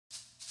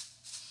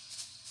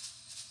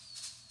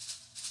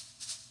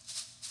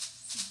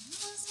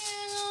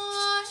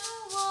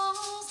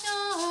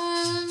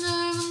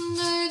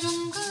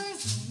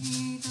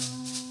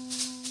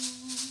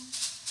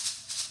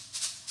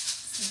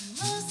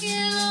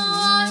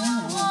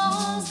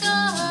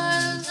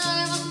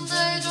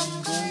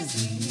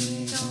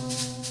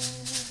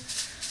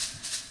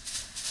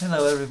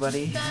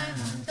everybody.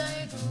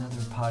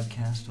 Another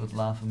podcast with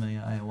La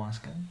Familia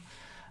Ayahuasca.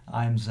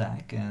 I'm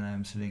Zach, and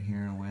I'm sitting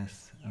here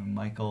with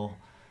Michael,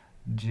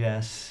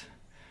 Jess,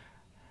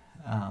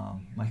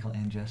 Michael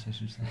and Jess, I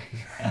should say.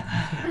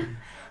 I'm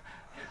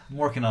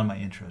working on my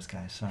intros,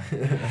 guys. Sorry.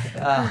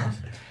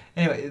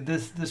 Anyway,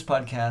 this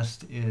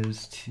podcast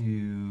is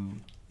to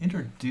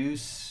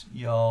introduce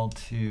y'all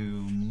to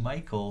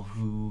Michael,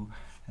 who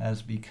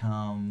has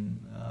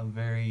become a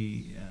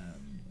very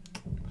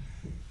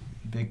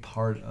big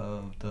part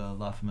of the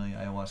La Familia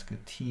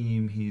Ayahuasca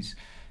team. He's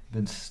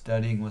been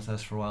studying with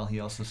us for a while. He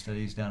also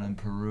studies down in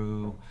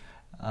Peru.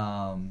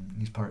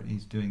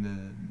 He's doing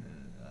the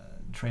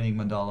training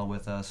mandala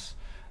with us,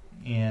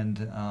 and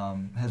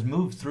has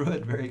moved through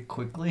it very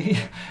quickly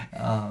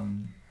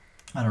on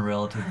a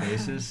relative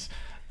basis.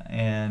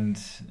 And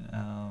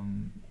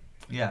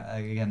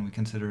again, we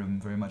consider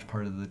him very much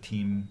part of the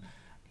team.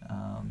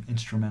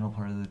 Instrumental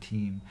part of the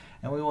team,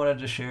 and we wanted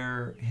to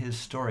share his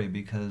story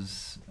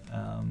because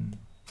a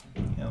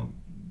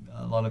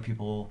lot of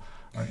people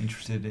are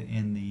interested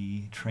in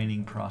the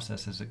training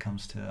process as it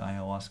comes to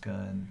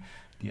ayahuasca and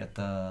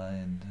dieta,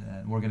 and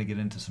we're going to get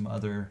into some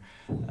other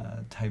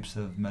types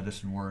of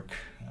medicine work,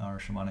 or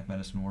shamanic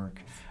medicine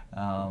work.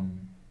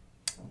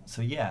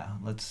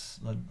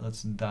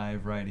 Let's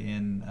dive right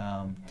in.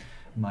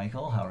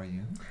 Michael, how are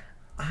you?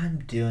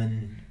 I'm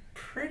doing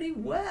pretty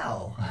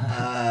well.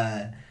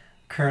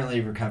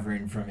 Currently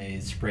recovering from a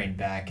sprained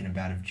back and a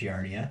bout of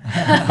Giardia.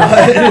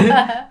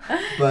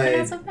 but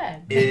not so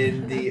bad.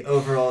 In the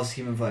overall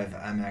scheme of life,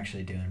 I'm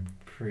actually doing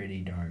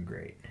pretty darn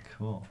great.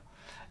 Cool.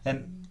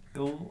 And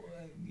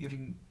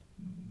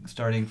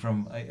starting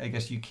from, I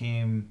guess you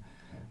came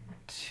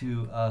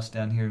to us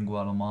down here in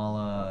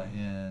Guatemala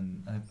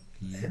in a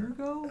year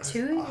ago? 2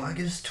 years?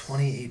 August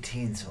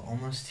 2018, so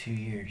almost 2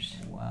 years.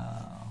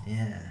 Wow.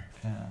 Yeah.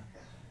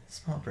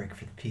 Small break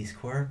for the Peace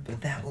Corps,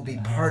 but that will be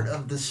Uh-huh. part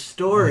of the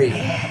story.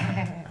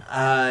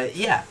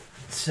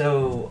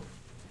 So,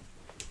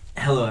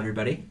 hello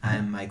everybody.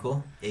 I'm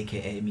Michael,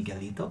 aka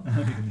Miguelito.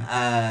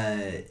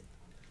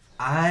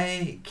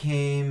 I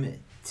came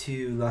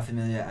to La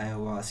Familia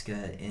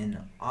Ayahuasca in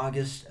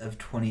August of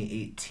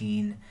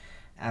 2018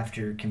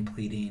 after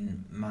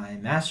completing my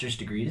master's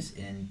degrees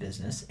in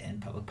business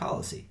and public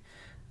policy.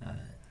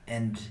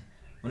 And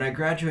when I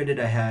graduated,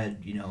 I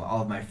had,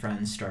 all of my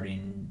friends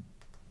starting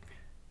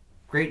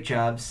great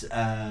jobs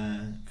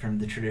from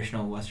the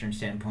traditional Western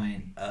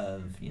standpoint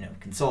of,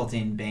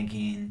 consulting,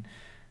 banking,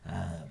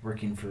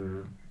 working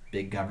for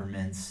big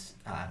governments,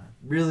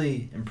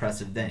 really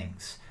impressive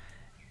things.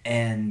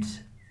 And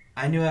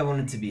I knew I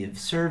wanted to be of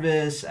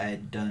service. I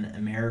had done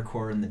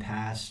AmeriCorps in the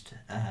past,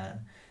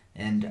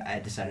 and I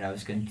decided I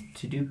was going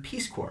to do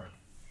Peace Corps.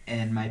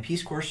 And my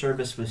Peace Corps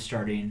service was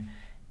starting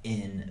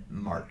in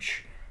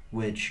March,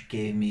 which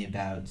gave me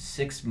about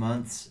 6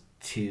 months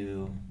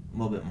to a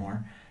little bit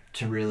more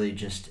to really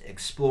just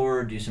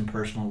explore, do some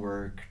personal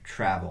work,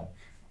 travel.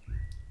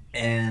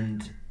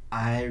 And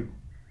I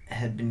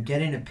had been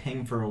getting a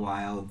ping for a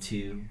while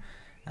to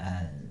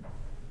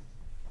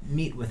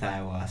meet with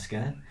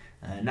ayahuasca,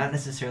 not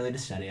necessarily to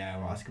study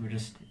ayahuasca, but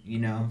just,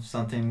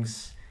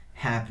 something's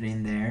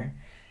happening there.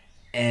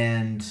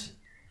 And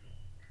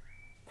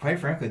quite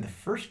frankly, the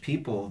first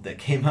people that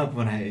came up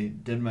when I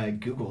did my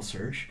Google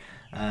search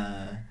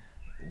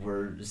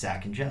were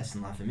Zach and Jess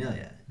in La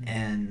Familia. Mm-hmm.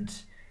 And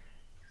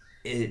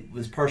it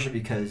was partially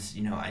because,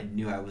 I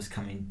knew I was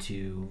coming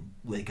to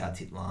Lake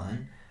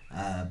Atitlan,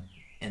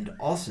 and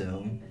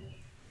also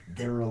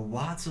there were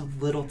lots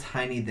of little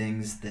tiny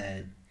things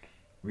that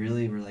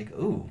really were like,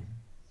 ooh,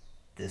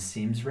 this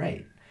seems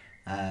right.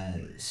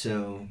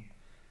 So,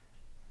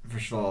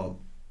 first of all,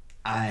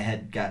 I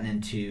had gotten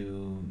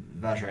into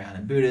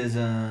Vajrayana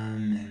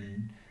Buddhism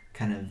and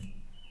kind of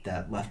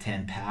that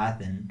left-hand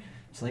path, and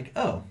it's like,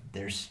 oh,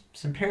 there's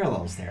some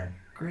parallels there.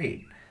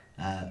 Great.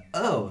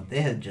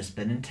 They had just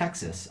been in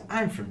Texas.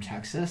 I'm from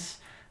Texas.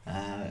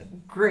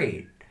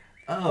 Great.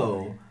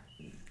 Oh,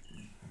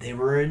 they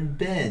were in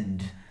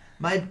Bend.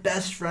 My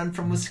best friend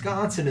from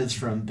Wisconsin is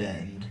from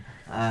Bend.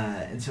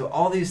 And so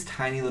all these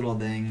tiny little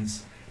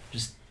things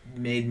just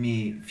made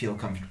me feel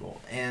comfortable.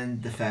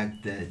 And the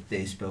fact that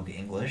they spoke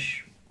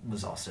English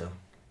was also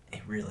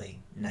a really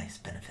nice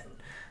benefit.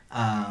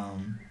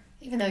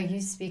 Even though you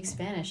speak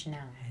Spanish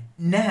now.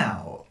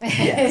 Now,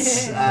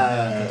 yes.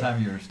 At the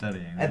time you were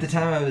studying. At the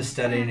time I was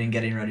studying and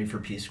getting ready for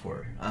Peace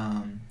Corps.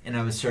 And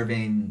I was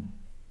serving,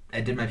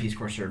 I did my Peace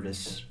Corps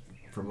service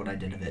for what I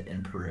did of it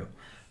in Peru.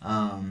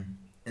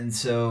 And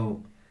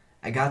so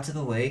I got to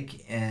the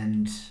lake,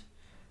 and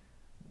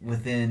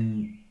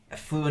I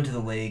flew into the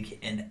lake,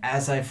 and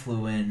as I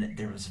flew in,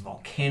 there was a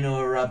volcano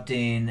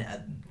erupting,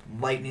 a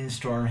lightning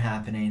storm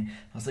happening.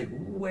 I was like,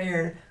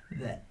 where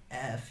the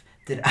F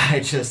did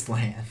I just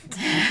land?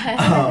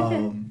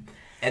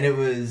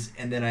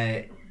 And then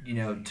I,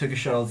 took a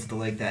shuttle to the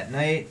lake that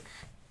night,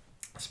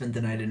 spent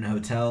the night in a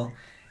hotel,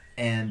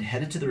 and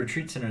headed to the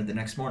retreat center the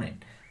next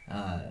morning.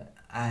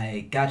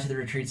 I got to the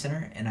retreat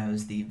center, and I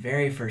was the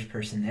very first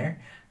person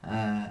there.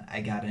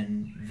 I got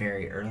in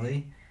very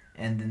early,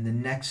 And then the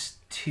next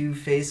three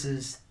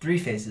faces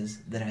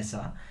that I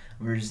saw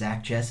were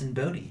Zach, Jess, and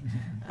Bodie.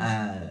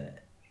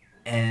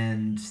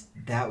 And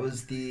that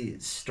was the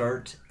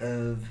start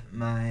of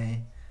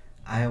my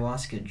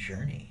ayahuasca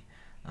journey.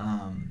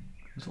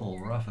 It's a little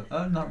rough.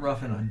 Not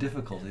rough in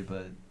difficulty,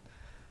 but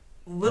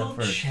little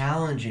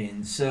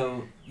challenging.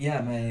 So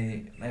yeah,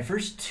 my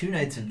first 2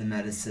 nights of the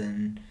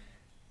medicine,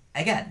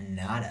 I got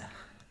nada,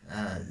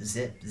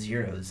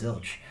 zero,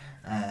 zilch,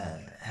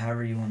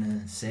 however you want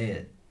to say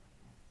it.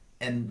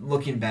 And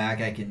looking back,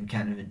 I can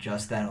kind of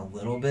adjust that a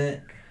little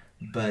bit,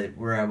 but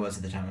where I was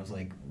at the time, I was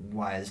like,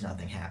 why is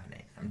nothing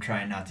happening? I'm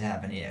trying not to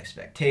have any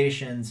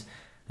expectations.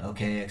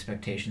 Okay,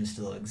 expectations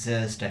still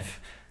exist.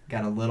 I've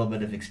got a little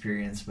bit of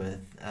experience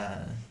with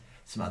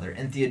some other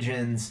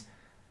entheogens.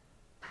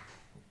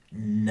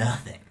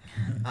 Nothing.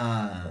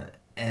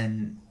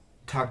 And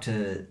talked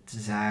to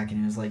Zach, and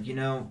he was like,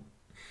 the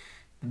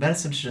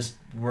medicine's just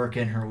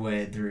working her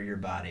way through your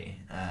body.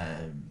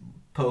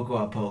 Poco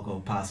a poco,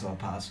 paso a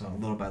paso,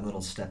 little by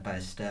little, step by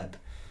step.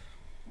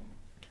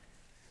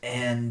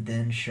 And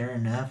then sure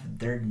enough,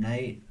 3rd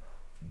night,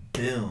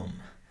 boom.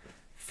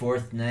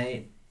 4th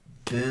night,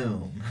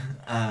 boom.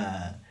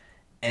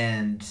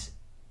 And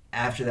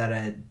after that, I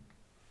had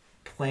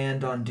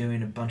planned on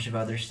doing a bunch of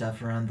other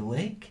stuff around the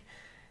lake.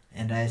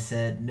 And I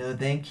said, no,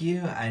 thank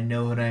you. I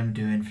know what I'm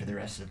doing for the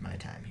rest of my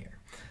time here.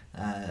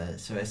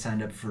 So I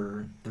signed up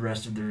for the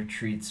rest of the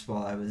retreats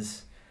while I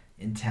was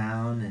in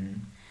town.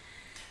 And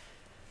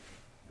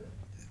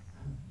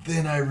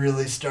then I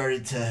really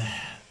started to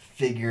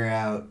figure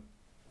out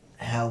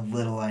how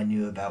little I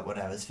knew about what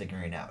I was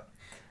figuring out.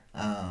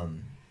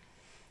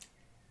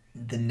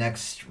 The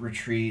next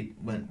retreat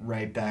went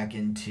right back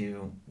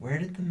into, where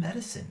did the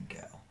medicine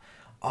go?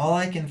 All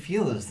I can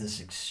feel is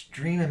this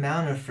extreme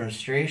amount of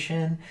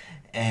frustration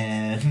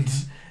and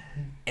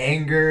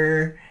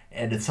anger,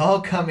 and it's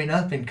all coming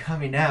up and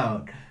coming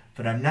out,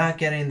 but I'm not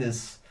getting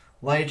this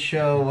light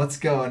show, what's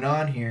going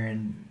on here?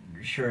 And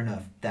sure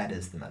enough, that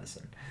is the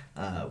medicine,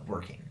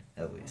 working,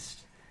 at least.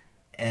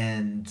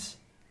 And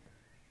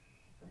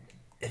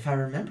if I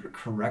remember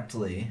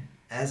correctly,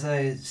 as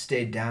I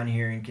stayed down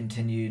here and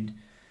continued,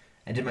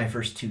 I did my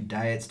first 2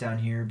 diets down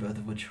here, both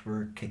of which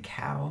were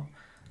cacao.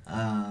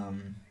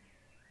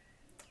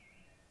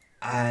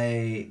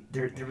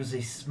 There was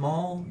a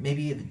small,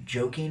 maybe a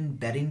joking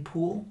betting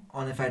pool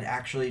on if I'd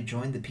actually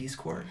joined the Peace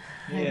Corps.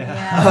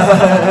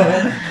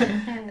 Yeah.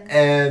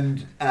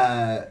 And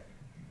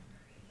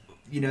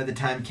the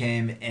time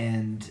came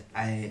and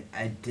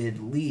I did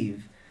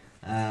leave.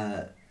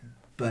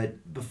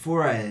 But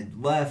before I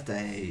had left,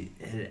 I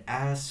had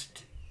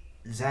asked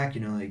Zach,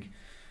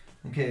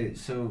 okay,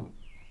 so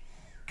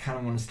kind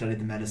of want to study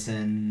the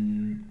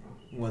medicine.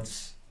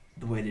 What's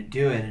the way to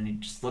do it? And he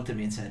just looked at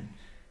me and said,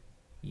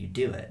 you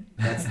do it.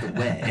 That's the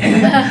way.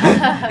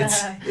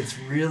 It's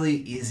really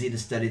easy to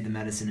study the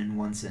medicine in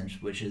one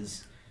sense, which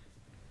is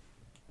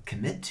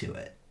commit to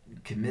it.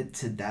 Commit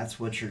to that's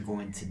what you're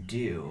going to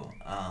do.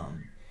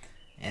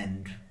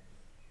 And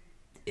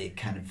it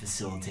kind of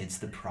facilitates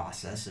the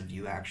process of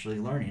you actually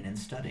learning and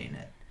studying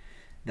it.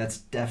 That's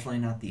definitely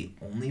not the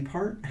only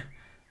part,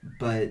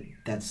 but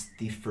that's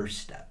the first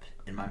step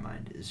in my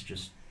mind, is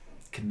just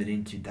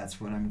committing to that's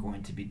what I'm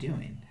going to be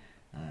doing.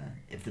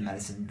 If the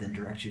medicine then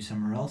directs you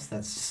somewhere else,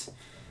 that's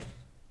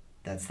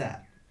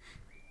that.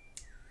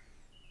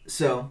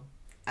 So,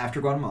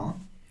 after Guatemala,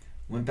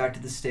 went back to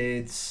the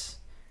States,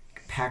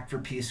 packed for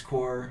Peace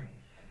Corps.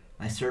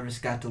 My service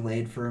got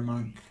delayed for a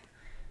month.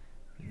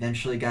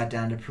 Eventually got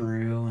down to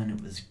Peru, and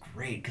it was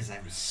great because I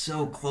was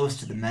so close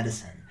to the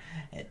medicine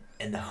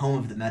and the home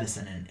of the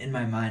medicine. And in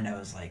my mind, I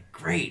was like,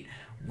 great,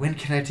 when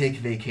can I take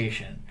a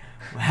vacation?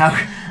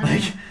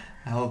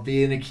 I'll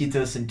be in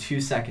Iquitos in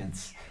 2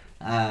 seconds.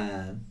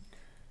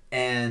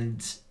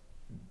 And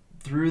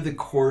through the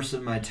course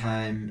of my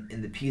time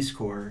in the Peace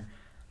Corps,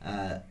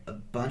 a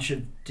bunch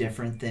of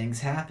different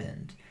things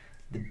happened.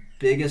 The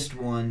biggest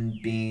one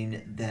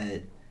being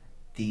that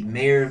the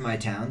mayor of my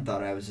town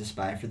thought I was a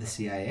spy for the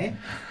CIA.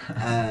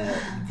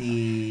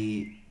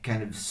 The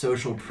kind of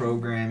social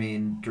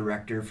programming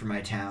director for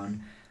my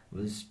town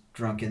was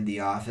drunk in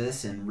the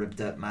office and ripped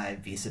up my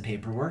visa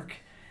paperwork.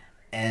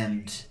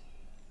 And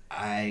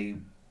I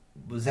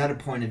was at a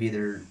point of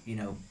either,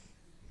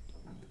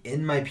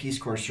 in my Peace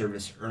Corps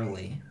service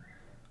early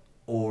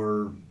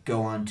or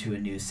go on to a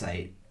new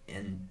site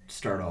and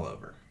start all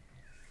over.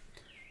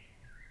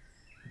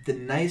 The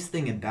nice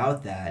thing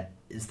about that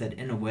is that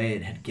in a way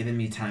it had given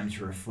me time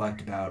to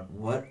reflect about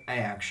what I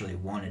actually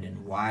wanted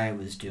and why I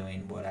was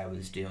doing what I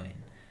was doing.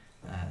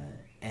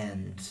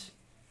 And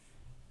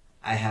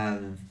I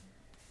have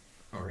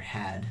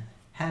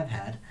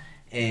had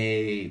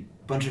a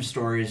bunch of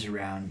stories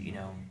around,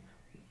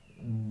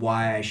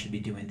 why I should be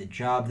doing the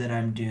job that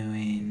I'm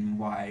doing,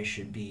 why I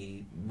should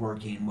be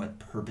working, what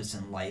purpose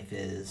in life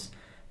is,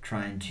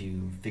 trying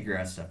to figure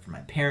out stuff for my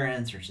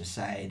parents or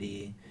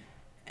society.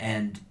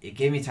 And it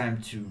gave me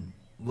time to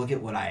look at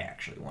what I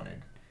actually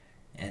wanted.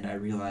 And I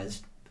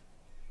realized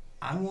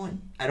I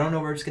don't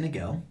know where it's going to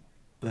go,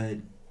 but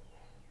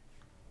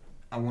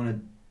I want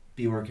to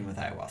be working with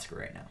ayahuasca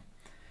right now.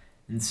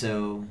 And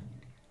so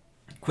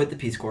quit the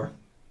Peace Corps,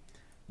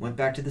 went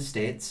back to the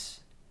States,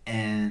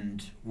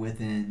 and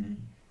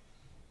within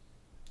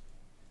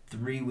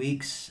 3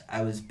 weeks,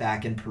 I was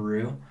back in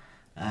Peru,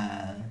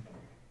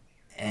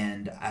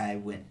 and I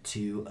went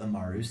to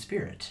Amaru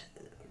Spirit,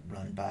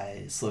 run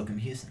by Slocum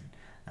Hewson.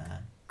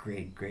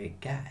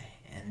 Great guy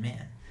and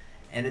man.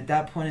 And at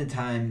that point in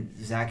time,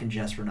 Zach and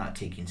Jess were not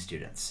taking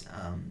students.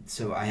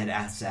 So I had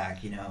asked Zach,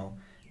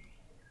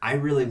 I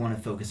really want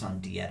to focus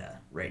on Dieta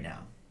right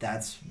now.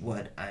 That's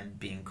what I'm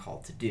being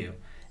called to do.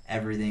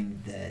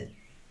 Everything that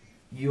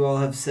you all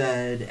have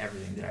said,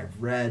 everything that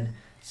I've read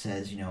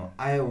says,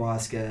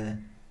 ayahuasca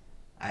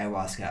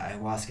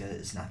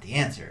is not the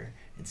answer.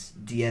 It's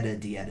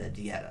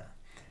Dieta.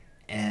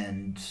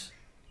 And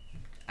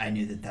I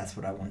knew that that's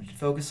what I wanted to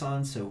focus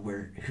on. So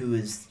who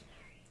is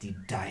the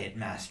diet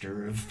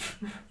master of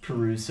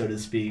Peru, so to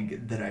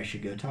speak, that I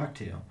should go talk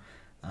to?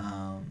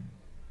 And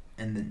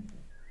then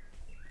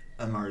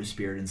Amaru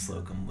Spirit and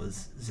Slocum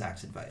was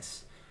Zach's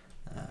advice.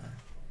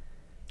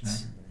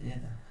 Yeah.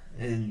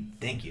 And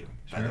thank you,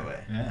 by the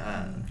way.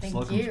 Yeah. Thank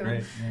Slocum's you.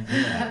 great.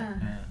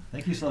 Yeah.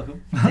 Thank you,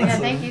 Slocum.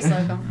 Thank you,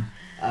 Slocum.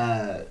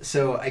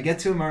 So I get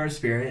to Amaru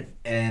Spirit,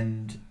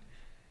 and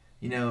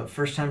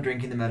first time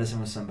drinking the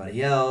medicine with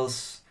somebody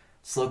else.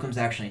 Slocum's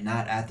actually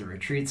not at the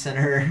retreat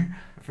center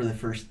for the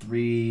first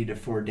 3 to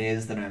 4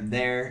 days that I'm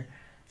there.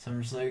 So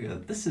I'm just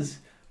like, this is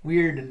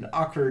weird and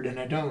awkward, and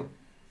I don't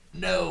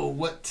know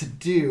what to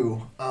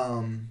do.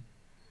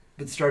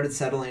 But started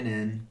settling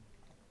in,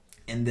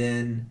 and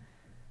then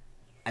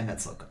I met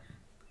Slocum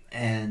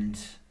and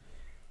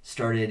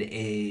started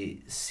a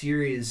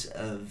series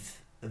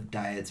of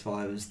diets while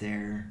I was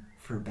there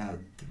for about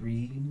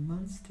 3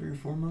 or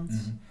 4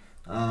 months.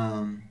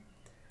 Mm-hmm.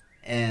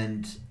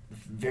 And the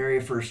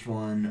very first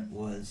one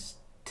was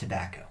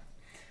tobacco.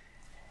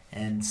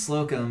 And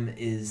Slocum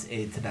is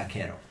a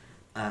tabacero.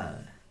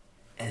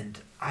 And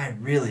I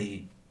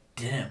really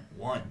didn't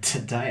want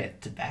to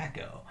diet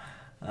tobacco.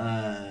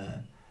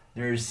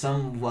 There's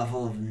some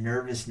level of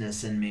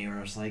nervousness in me where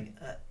I was like,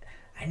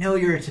 I know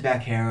you're a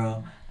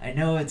tabacero. I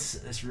know it's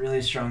a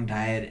really strong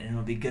diet and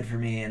it'll be good for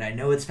me. And I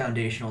know it's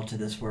foundational to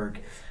this work.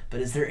 But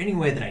is there any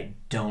way that I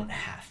don't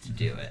have to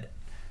do it?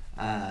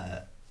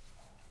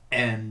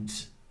 And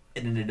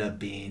it ended up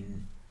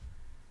being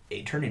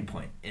a turning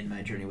point in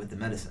my journey with the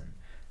medicine.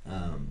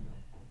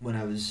 When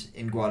I was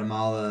in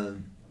Guatemala,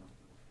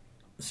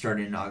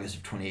 starting in August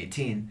of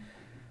 2018,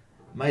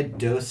 my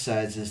dose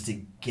sizes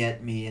to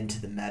get me into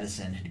the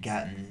medicine had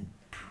gotten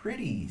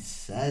pretty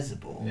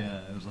sizable.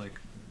 Yeah, it was like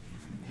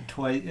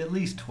at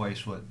least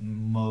twice what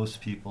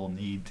most people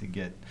need to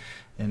get,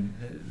 and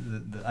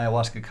the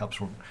ayahuasca cups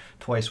were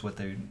twice what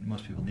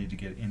most people need to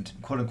get into,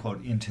 quote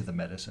unquote, into the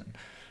medicine.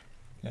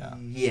 Yeah.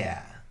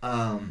 Yeah.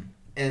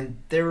 And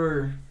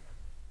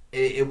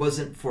it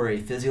wasn't for a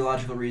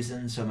physiological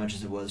reason so much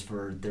as it was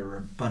there were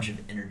a bunch of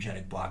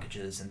energetic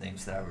blockages and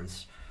things that I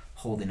was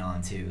holding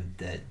on to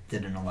that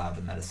didn't allow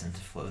the medicine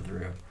to flow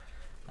through.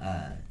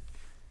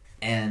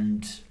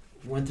 And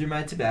went through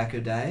my tobacco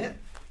diet,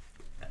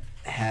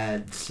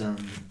 had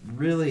some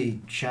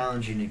really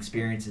challenging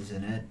experiences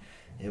in it.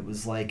 It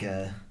was like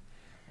a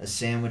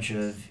sandwich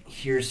of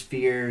here's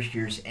fear,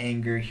 here's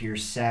anger,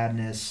 here's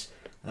sadness.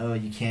 Oh,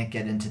 you can't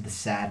get into the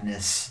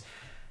sadness.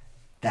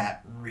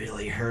 That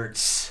really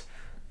hurts.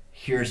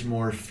 Here's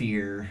more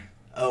fear.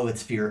 Oh,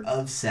 it's fear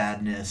of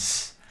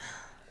sadness.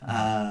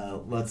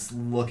 Let's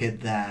look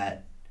at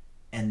that.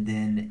 And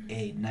then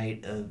a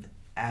night of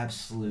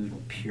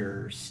absolute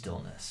pure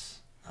stillness.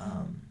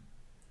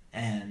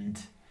 And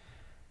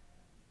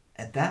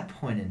at that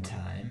point in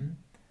time,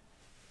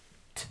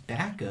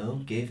 tobacco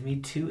gave me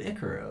 2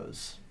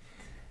 Icaros.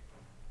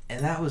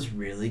 And that was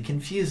really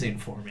confusing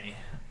for me,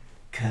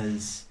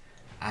 because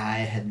I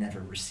had never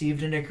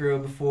received an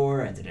Icaro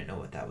before. I didn't know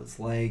what that was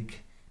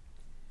like,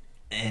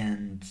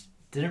 and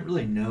didn't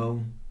really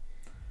know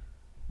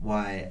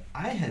why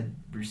I had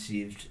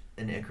received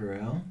an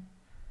Icaro.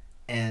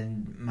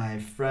 And my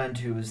friend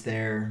who was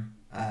there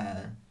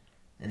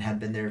and had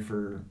been there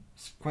for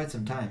quite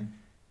some time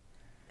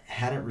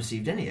hadn't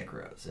received any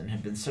Icaros and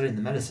had been studying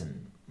the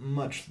medicine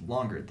much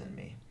longer than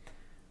me.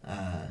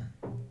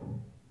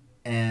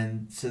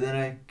 And so then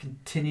I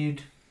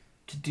continued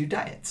to do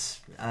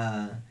diets.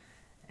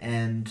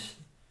 And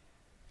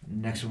the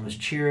next one was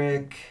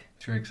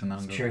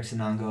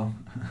Chiricsanango.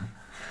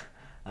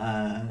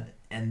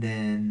 And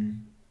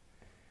then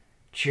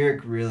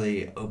Chiric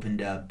really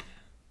opened up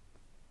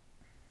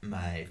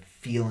my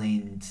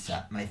feelings,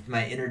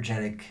 my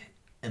energetic,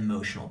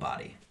 emotional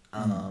body.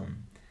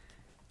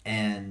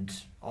 And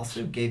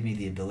also gave me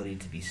the ability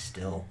to be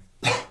still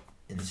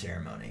in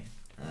ceremony.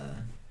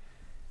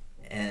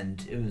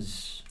 And it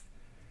was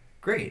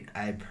great.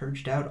 I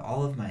purged out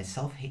all of my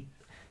self-hate.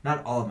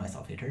 Not all of my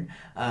self-hatred,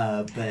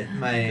 but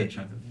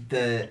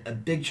a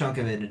big chunk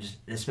of it,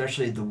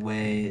 especially the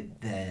way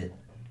that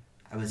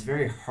I was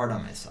very hard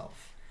on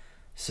myself.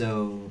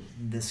 So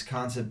this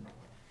concept,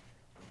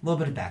 a little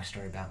bit of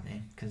backstory about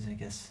me, because I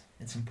guess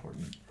it's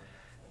important.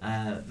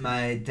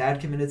 My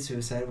dad committed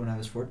suicide when I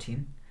was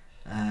 14.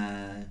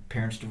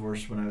 Parents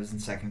divorced when I was in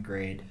second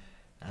grade.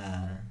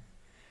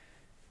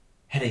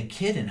 Had a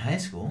kid in high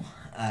school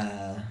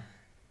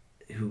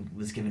who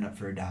was given up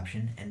for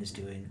adoption and is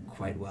doing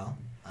quite well.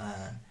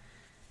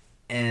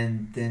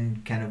 And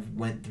then kind of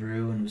went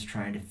through and was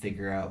trying to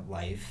figure out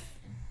life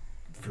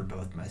for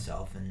both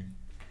myself and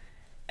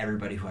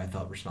everybody who I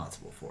felt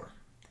responsible for.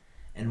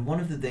 And one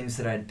of the things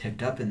that I'd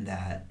picked up in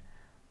that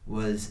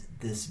was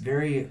this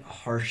very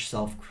harsh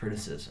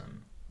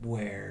self-criticism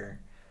where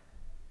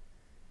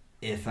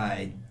if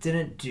I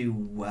didn't do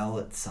well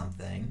at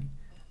something,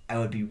 I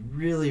would be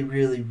really,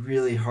 really,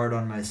 really hard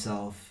on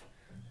myself,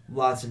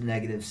 lots of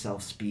negative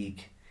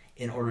self-speak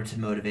in order to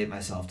motivate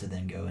myself to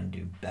then go and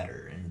do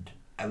better. And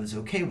I was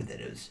okay with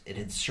it. It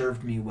had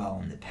served me well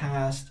in the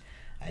past.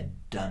 I'd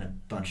done a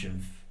bunch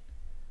of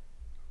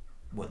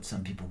what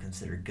some people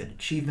consider good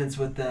achievements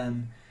with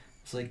them.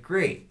 It's like,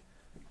 great.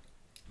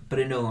 But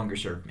it no longer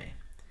served me.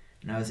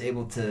 And I was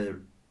able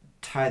to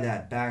tie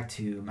that back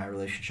to my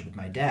relationship with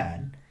my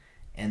dad,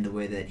 and the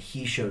way that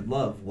he showed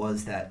love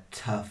was that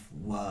tough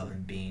love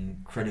and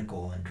being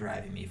critical and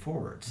driving me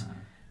forwards.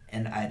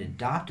 And I'd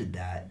adopted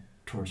that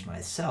towards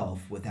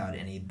myself without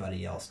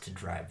anybody else to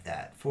drive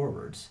that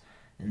forwards.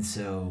 And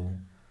so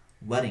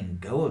letting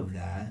go of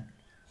that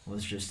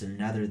was just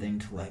another thing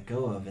to let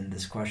go of, and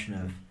this question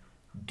of,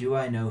 do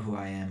I know who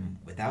I am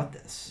without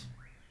this?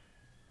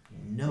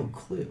 No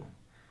clue.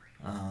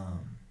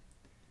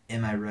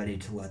 Am I ready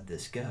to let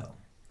this go?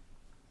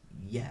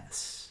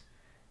 Yes.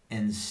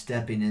 And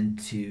stepping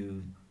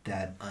into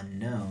that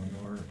unknown,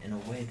 or in a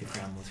way the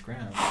groundless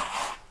ground,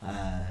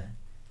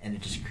 and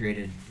it just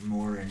created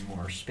more and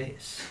more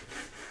space.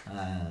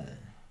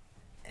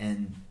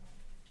 And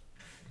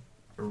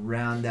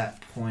around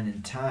that point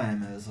in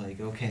time, I was like,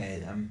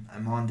 okay,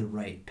 I'm on the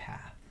right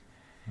path.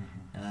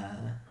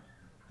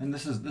 And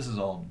this is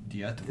all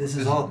dieta. This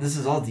is all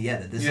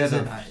dieta. You had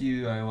a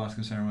few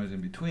ayahuasca ceremonies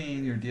in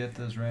between your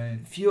dietas, right?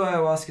 Few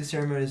ayahuasca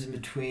ceremonies in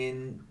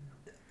between.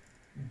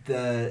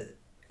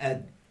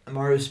 At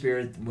Amaru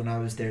Spirit, when I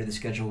was there, the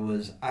schedule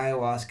was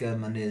ayahuasca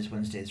Mondays,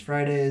 Wednesdays,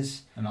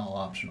 Fridays, and all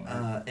optional.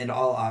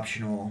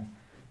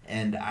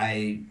 And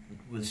I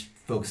was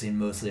focusing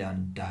mostly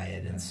on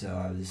diet, and so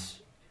I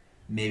was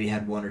maybe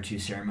had 1 or 2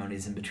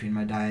 ceremonies in between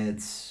my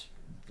diets,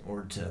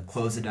 or to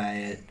close a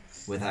diet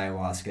with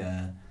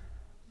ayahuasca,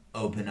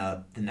 open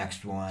up the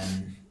next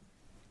one,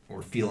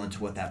 or feel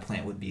into what that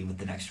plant would be with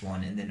the next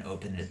one, and then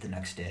open it the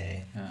next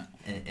day,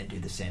 and do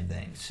the same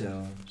thing.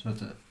 So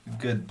it's a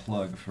good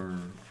plug for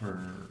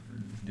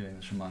doing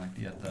the shamanic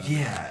dieta.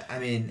 Yeah, I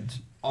mean,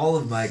 all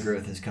of my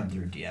growth has come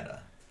through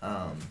dieta.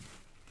 I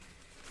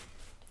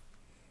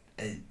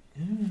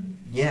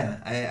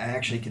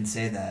actually can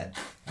say that.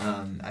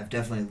 I've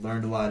definitely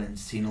learned a lot and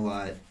seen a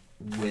lot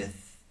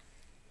with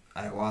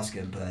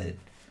ayahuasca, but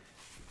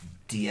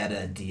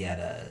dieta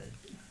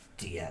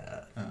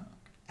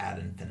ad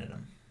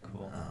infinitum.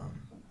 Cool.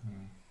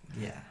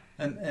 Yeah.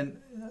 And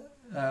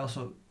I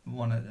also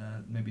want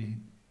to maybe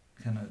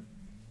kind of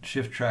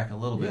shift track a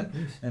little bit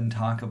and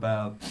talk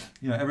about,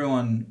 not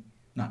everyone,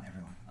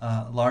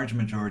 large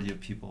majority of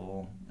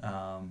people,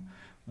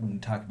 when we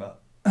talk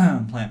about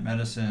plant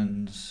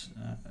medicines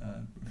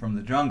from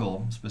the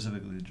jungle,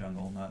 specifically the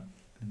jungle, not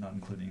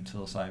including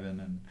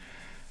psilocybin and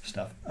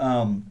stuff,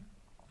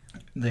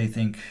 they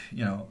think,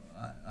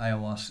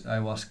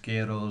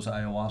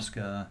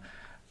 ayahuasca,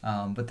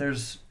 but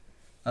there's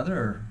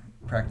other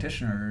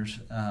practitioners,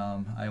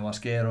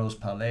 ayahuasqueros,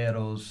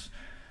 paleros,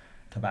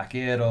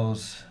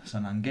 tabaqueros,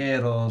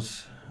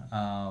 sanangueros,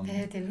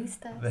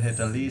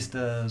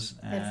 vegetalistas,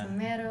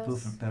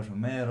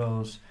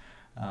 perfumeros.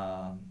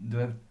 Do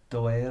we have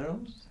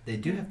toeros? They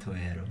do have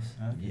toeros.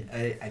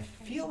 Yeah, I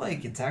feel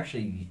like it's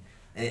actually,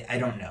 I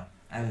don't know.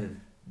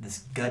 This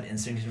gut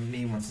instinct in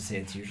me wants to say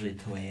it's usually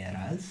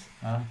toeras,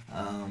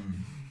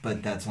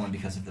 but that's only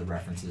because of the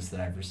references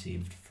that I've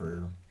received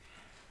for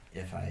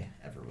if I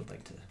ever would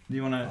like to. Do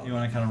you want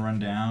to kind of run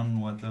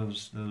down what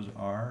those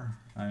are?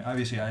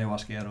 Obviously,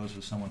 ayahuasqueros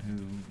is someone who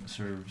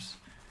serves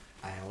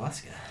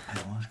ayahuasca.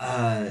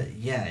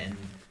 Yeah, and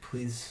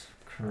please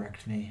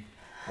correct me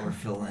or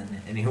fill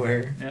in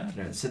anywhere.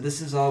 Yeah. So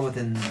this is all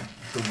within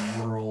the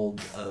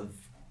world of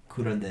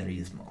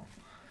curanderismo.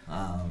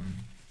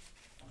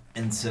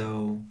 And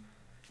so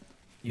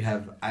you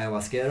have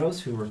ayahuasqueros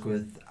who work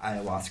with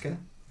ayahuasca.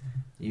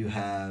 You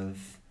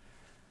have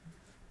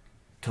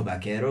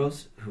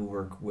tobaqueros who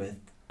work with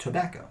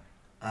tobacco.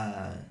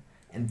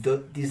 And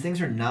these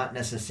things are not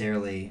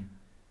necessarily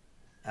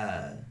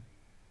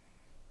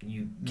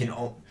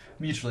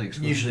mutually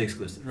exclusive. Mutually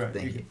exclusive. Right.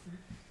 Thank you.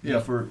 Yeah,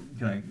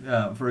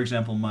 for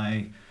example,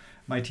 my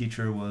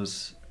teacher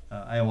was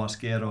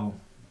ayahuasquero,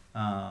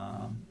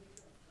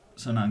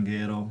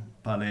 sananguero,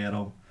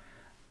 palero,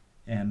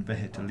 and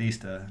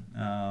vegetalista.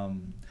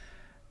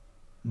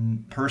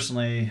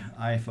 Personally,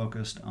 I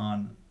focused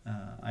on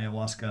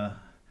ayahuasca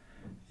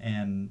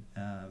and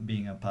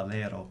being a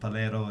palero.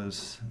 Palero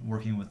is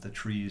working with the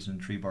trees and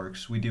tree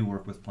barks. We do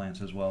work with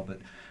plants as well, but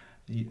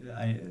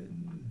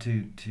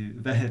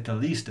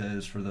vegetalista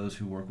is for those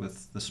who work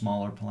with the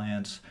smaller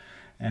plants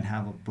and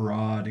have a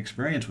broad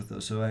experience with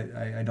those. So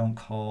I don't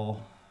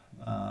call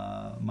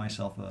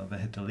myself a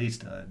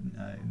vegetalista.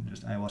 I'm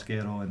just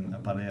ayahuasquero and a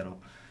palero.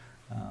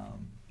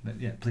 But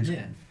yeah, please.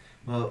 Yeah.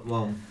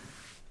 Well,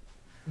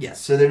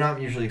 yes. So they're not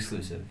mutually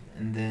exclusive.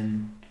 And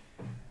then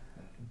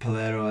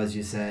palero, as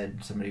you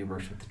said, somebody who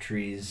works with the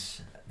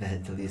trees.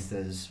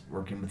 Vegetalistas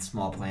working with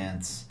small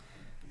plants.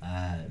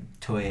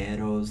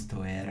 Toeros,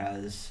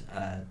 toeras,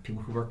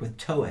 people who work with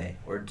toe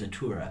or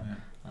datura.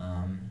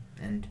 Yeah.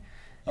 And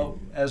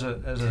as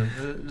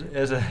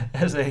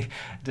a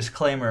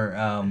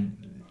disclaimer,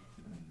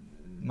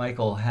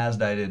 Michael has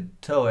dieted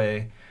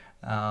toe,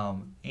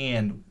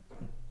 and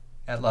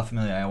at La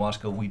Familia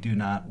Ayahuasca, we do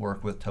not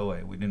work with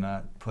toe. We do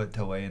not put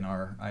toe in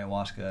our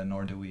ayahuasca,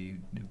 nor do we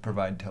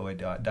provide toe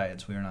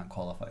diets. We are not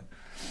qualified.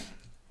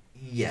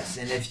 Yes,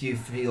 and if you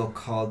feel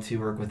called to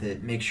work with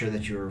it, make sure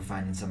that you are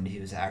finding somebody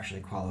who is actually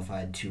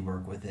qualified to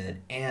work with it,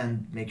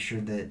 and make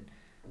sure that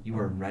you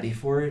are ready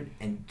for it,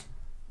 and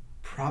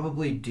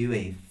probably do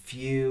a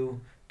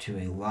few to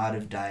a lot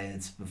of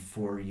diets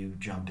before you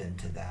jump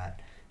into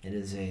that. It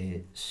is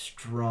a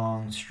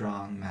strong,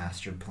 strong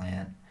master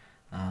plant.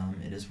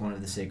 It is one of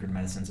the sacred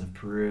medicines of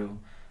Peru,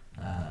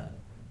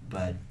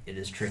 but it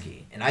is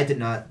tricky. And I did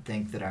not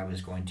think that I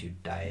was going to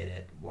diet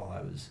it while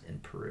I was in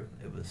Peru.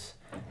 It was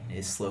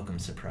a Slocum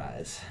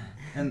surprise.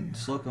 And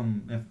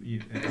Slocum,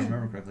 if I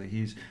remember correctly,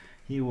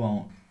 he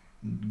won't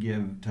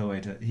give toe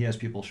to. He has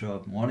people show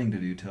up wanting to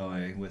do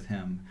toe with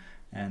him,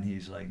 and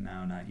he's like,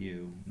 no, not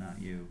you.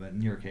 But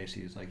in your case,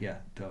 he's like, yeah,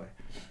 toe.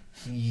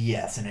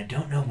 Yes, and I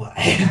don't know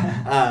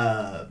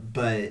why.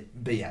 But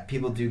yeah,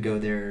 people do go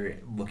there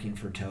looking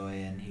for toe,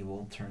 and he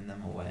will turn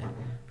them away.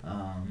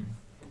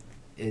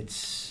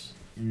 It's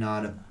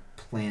not a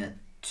plant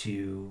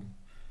to,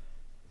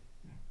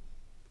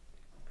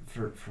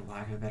 for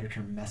lack of a better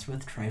term, mess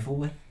with, trifle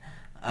with.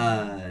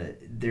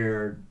 There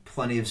are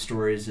plenty of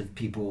stories of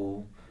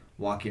people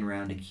walking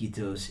around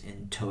Iquitos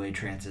in Toei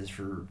trances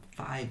for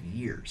 5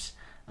 years,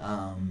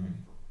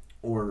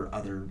 or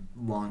other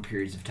long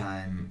periods of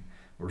time,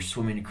 or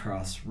swimming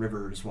across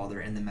rivers while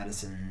they're in the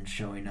medicine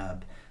showing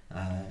up.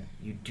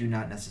 You do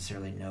not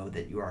necessarily know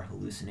that you are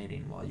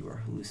hallucinating while you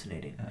are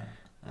hallucinating.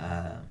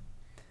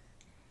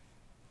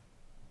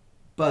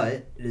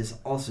 But it is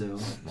also,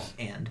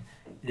 it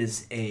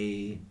is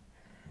a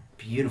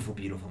beautiful,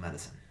 beautiful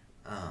medicine.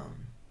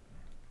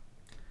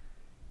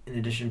 In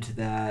addition to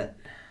that,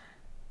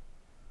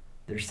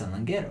 there's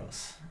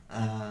sanangueros.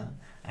 I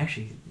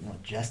actually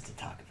want Jess to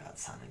talk about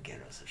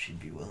sanangueros if she'd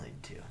be willing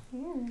to.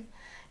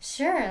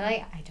 Sure.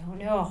 I don't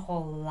know a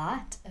whole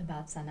lot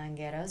about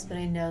sanangueros, but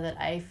I know that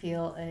I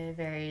feel a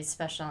very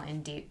special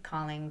and deep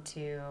calling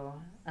to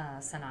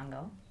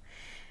sanango.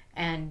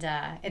 And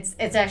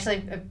it's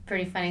actually a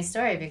pretty funny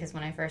story, because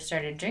when I first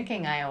started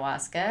drinking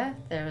ayahuasca,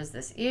 there was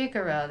this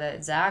Icaro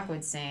that Zach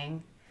would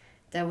sing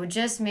that would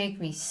just make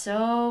me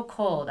so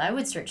cold. I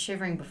would start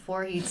shivering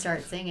before he'd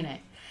start singing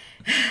it.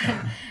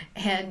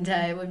 And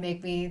it would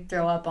make me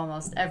throw up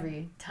almost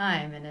every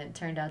time, and it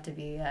turned out to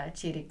be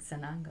Chirik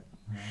Sanango.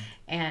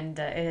 And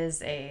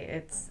it's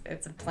a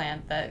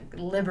plant that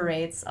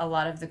liberates a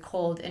lot of the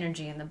cold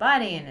energy in the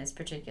body, and is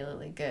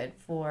particularly good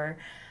for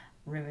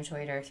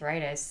rheumatoid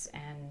arthritis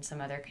and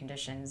some other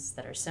conditions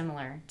that are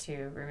similar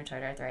to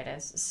rheumatoid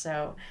arthritis.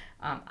 So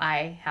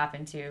I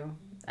happen to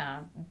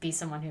be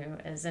someone who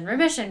is in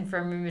remission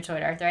from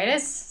rheumatoid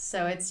arthritis.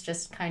 So it's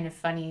just kind of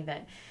funny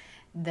that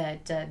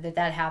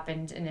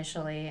happened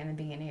initially in the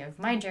beginning of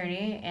my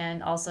journey,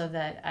 and also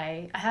that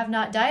I have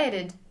not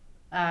dieted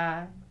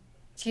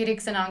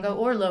Chirik Sanango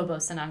or Lobo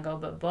Sanango,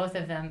 but both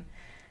of them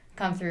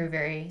come through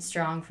very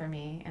strong for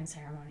me in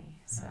ceremony.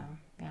 So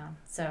yeah,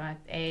 so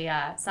a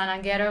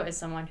sananguero is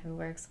someone who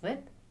works with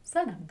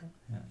sanango.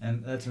 Yeah,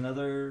 and that's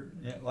another.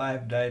 Yeah, well,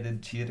 I've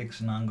dieted Chirik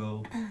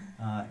Sanango,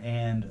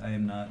 and I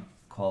am not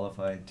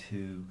qualified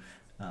to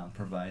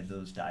provide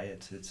those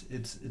diets.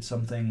 It's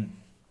something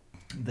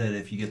that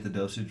if you get the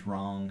dosage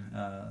wrong,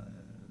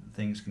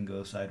 things can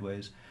go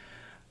sideways.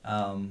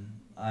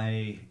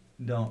 I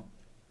don't.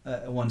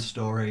 One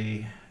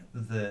story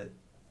that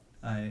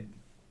I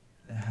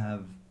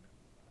have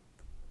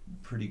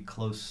pretty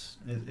close.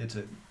 It's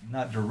a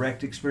not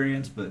direct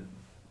experience, but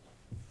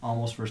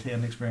almost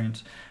firsthand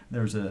experience.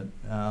 There's a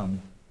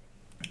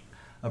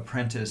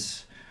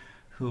apprentice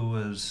who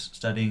was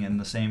studying in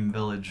the same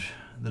village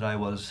that I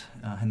was,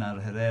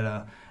 Genaro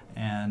Herrera,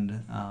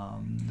 and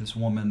this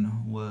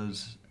woman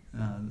was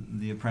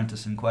the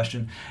apprentice in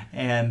question,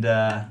 and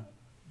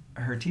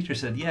her teacher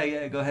said,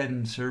 "Yeah, go ahead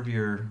and serve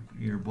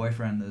your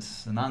boyfriend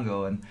this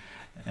sanango,"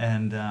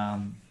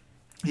 and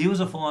he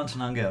was a full-on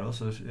sananguero,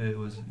 so it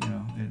was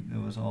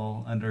it was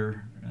all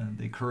under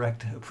the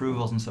correct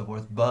approvals and so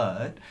forth.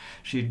 But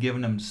she had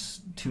given him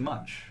too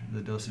much;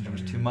 the dosage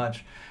was too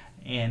much,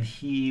 and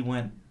he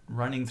went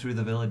running through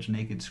the village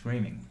naked,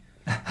 screaming.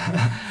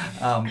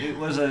 It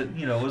was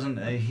it wasn't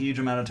a huge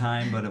amount of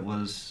time, but it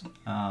was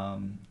a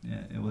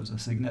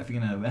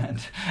significant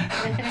event.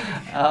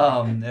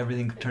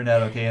 Everything turned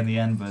out okay in the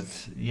end, but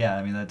yeah,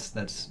 I mean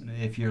that's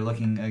if you're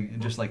looking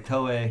just like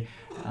Toei,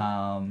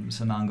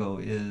 Sanango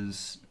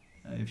is,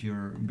 if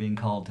you're being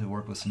called to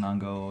work with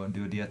Sanango and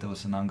do a dieta with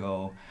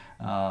Sanango,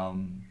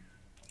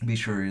 be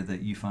sure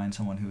that you find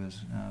someone who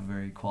is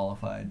very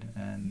qualified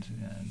and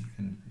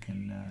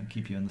can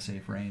keep you in the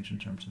safe range in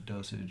terms of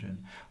dosage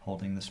and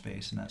holding the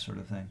space and that sort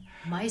of thing.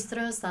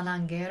 Maestro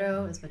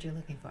Sanangero is what you're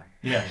looking for.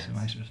 Yes,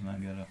 Maestro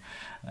Sanangero.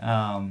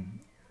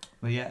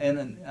 But yeah, and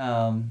then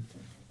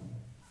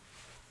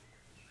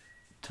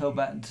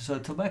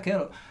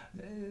Tabaquero.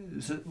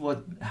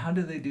 So how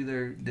do they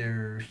do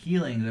their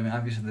healing? I mean,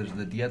 obviously there's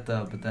the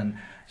dieta, but then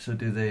so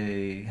do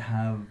they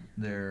have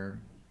their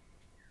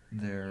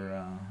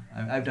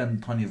I've done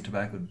plenty of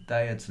tobacco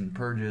diets and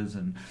purges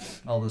and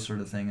all this sort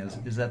of thing.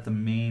 Is that the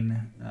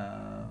main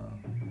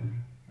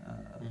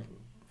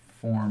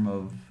form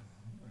of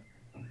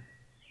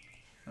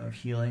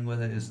healing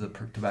with it? Is the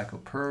tobacco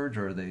purge,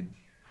 or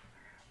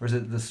is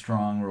it the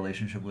strong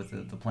relationship with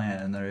the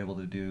plant, and they're able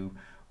to do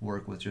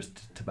work with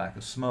just tobacco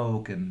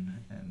smoke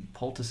and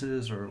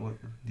poultices, or what?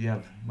 Do you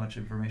have much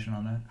information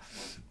on that?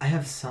 I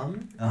have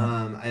some.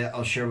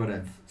 I'll share what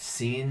I've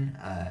seen.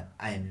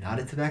 I am not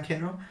a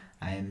tabaquero.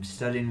 I am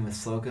studying with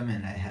Slocum,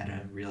 and I had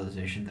a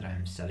realization that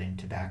I'm studying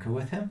tobacco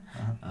with him.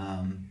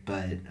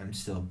 But I'm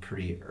still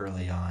pretty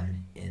early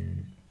on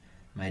in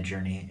my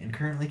journey and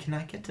currently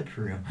cannot get to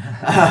Peru.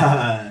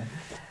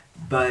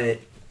 But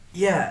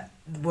yeah,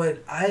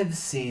 what I've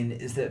seen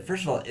is that,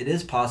 first of all, it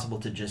is possible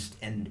to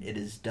and it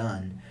is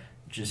done,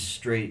 just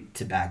straight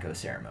tobacco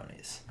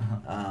ceremonies.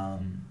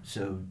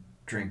 So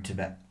drink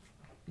tobacco,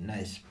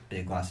 nice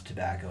big glass of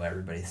tobacco,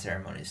 everybody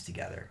ceremonies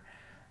together.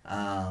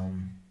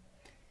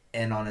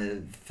 And on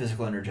a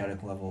physical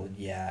energetic level,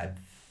 yeah,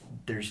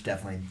 there's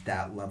definitely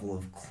that level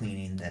of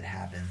cleaning that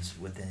happens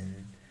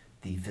within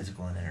the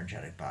physical and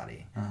energetic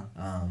body.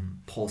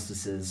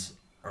 Poultices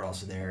are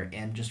also there,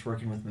 and just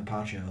working with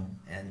mapacho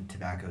and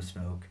tobacco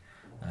smoke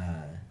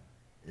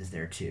is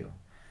there too.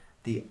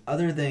 The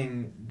other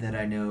thing that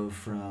I know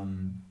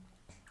from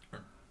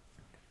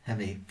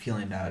have a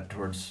feeling about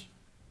towards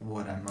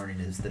what I'm learning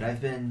is that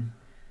I've been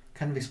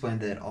kind of explained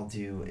that I'll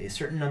do a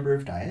certain number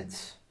of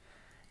diets,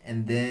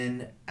 and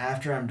then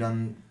after I'm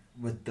done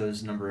with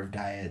those number of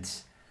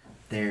diets,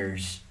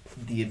 there's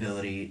the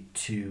ability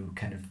to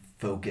kind of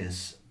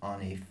focus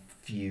on a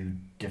few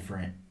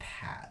different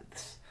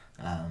paths,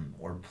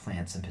 or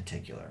plants in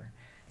particular.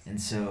 And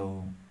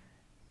so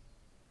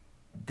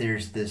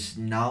there's this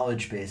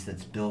knowledge base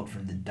that's built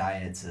from the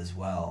diets as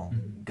well,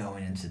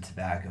 going into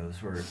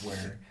tobaccos, where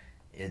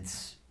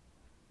it's,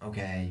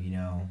 okay,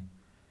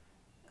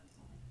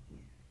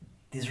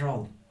 these are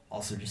all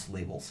also just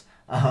labels.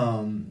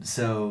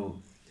 So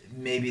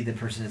maybe the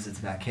person is a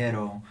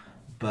tabaquero,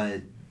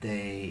 but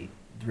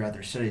throughout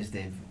their studies,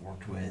 they've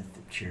worked with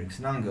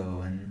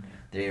Chiricsanango, and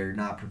they are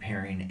not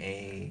preparing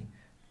a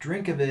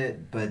drink of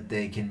it, but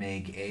they can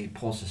make a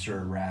poultice or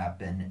a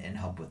wrap and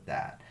help with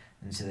that.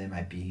 And so they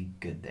might be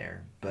good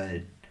there.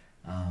 But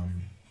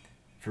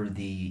for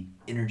the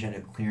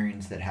energetic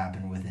clearings that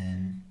happen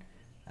within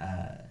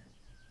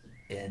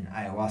an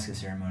ayahuasca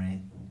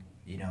ceremony,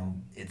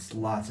 it's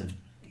lots of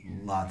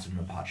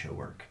mapacho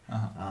work.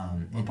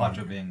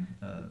 Mapacho being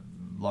a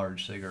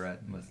large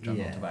cigarette with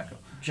jungle tobacco.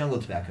 Jungle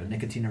tobacco,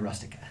 Nicotina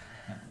rustica.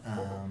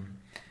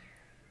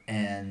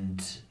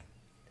 And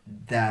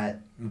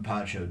that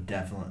mapacho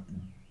definitely,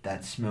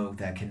 that smoke,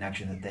 that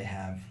connection that they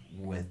have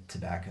with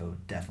tobacco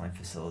definitely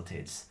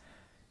facilitates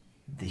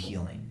the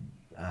healing,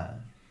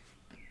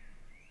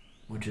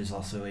 which is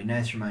also a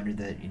nice reminder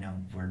that,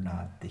 we're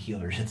not the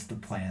healers, it's the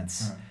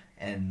plants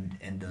and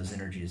those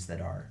energies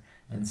that are.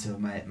 And so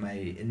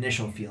my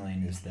initial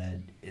feeling is that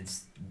it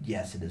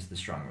is the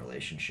strong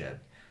relationship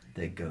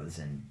that goes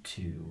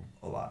into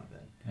a lot of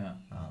it. Yeah.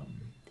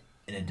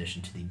 In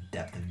addition to the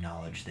depth of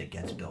knowledge that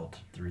gets built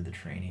through the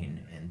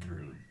training and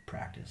through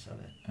practice of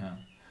it. Yeah.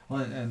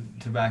 Well,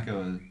 and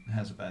tobacco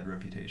has a bad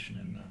reputation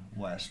in the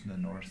West, the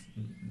North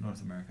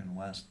American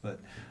West, but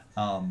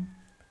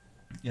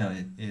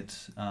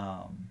it's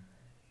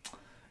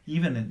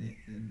even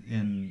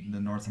in the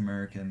North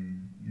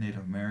American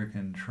Native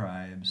American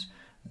tribes,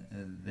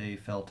 they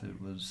felt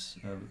it was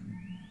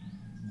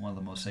one of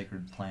the most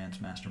sacred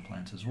plants, master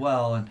plants as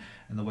well, and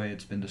the way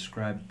it's been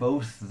described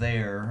both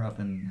there up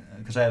in,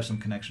 because I have some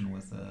connection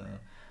with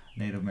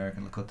Native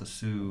American Lakota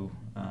Sioux,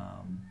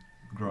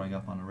 growing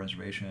up on a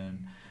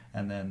reservation,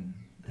 and then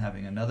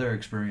having another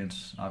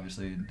experience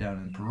obviously down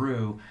in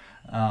Peru.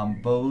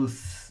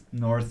 Both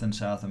North and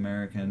South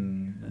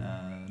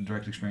American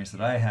direct experience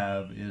that I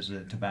have is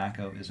that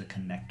tobacco is a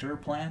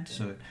connector plant,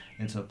 so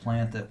it's a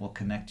plant that will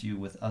connect you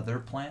with other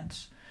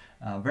plants.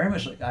 Very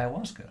much like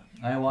ayahuasca.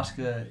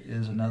 Ayahuasca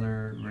is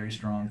another very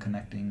strong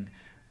connecting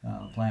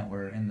plant,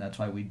 and that's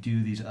why we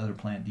do these other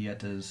plant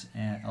dietas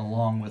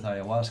along with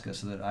ayahuasca,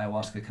 so that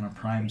ayahuasca kind of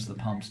primes the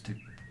pumps to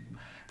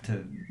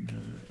to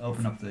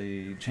open up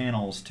the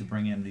channels to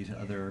bring in these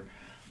other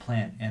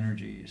plant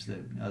energies, that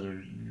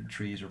other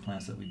trees or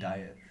plants that we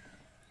diet.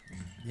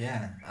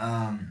 Yeah.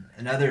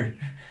 Another.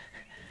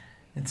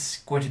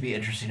 It's going to be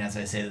interesting as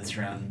I say this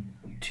around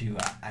two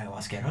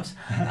ayahuasqueros.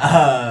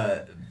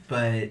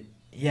 But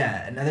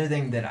yeah, another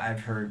thing that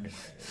I've heard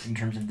in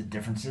terms of the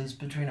differences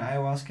between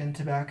ayahuasca and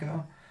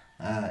tobacco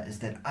is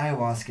that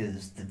ayahuasca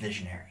is the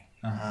visionary.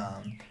 Uh-huh.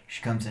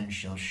 She comes in,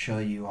 she'll show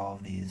you all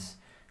of these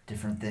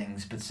different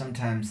things, but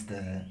sometimes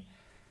the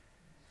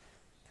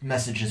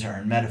messages are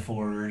in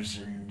metaphors,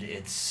 and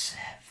it's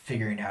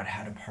figuring out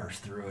how to parse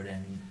through it,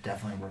 and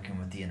definitely working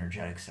with the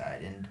energetic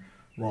side. And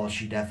while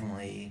she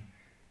definitely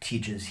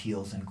teaches,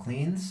 heals, and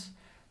cleans,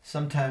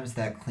 sometimes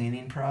that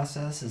cleaning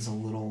process is a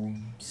little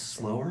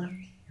slower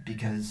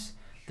because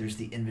there's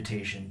the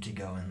invitation to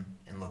go and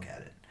look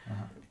at it.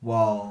 Uh-huh.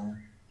 While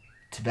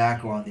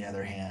tobacco, on the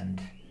other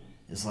hand,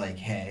 is like,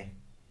 hey,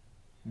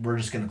 we're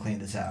just going to clean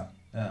this out.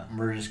 Yeah.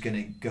 We're just going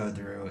to go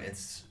through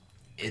its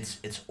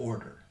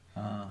order.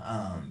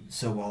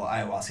 So while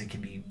ayahuasca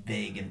can be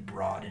vague and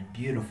broad and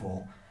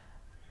beautiful,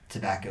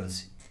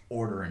 tobacco's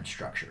order and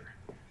structure.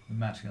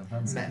 Masculine,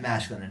 feminine.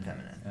 Masculine and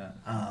feminine.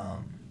 Yeah.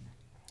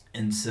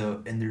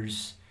 And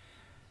there's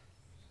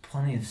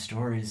plenty of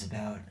stories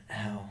about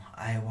how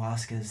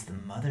ayahuasca is the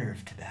mother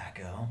of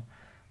tobacco,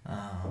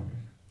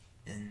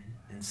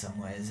 in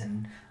some ways,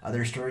 and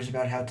other stories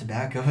about how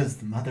tobacco is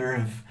the mother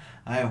of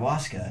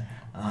ayahuasca.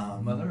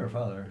 Mother or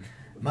father?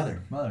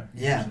 Mother. Mother.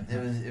 Yeah,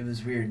 it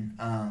was weird.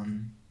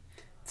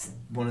 It's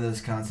one of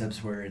those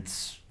concepts where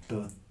it's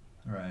both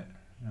Right.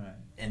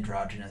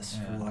 androgynous,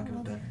 Yeah. for lack of a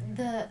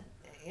better.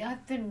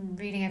 I've been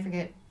reading, I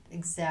forget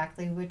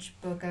exactly which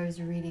book I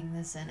was reading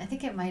this in. I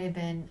think it might have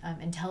been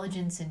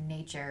Intelligence in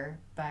Nature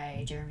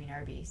by Jeremy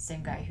Narby,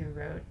 same guy who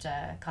wrote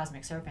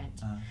Cosmic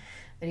Serpent.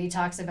 But he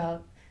talks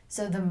about,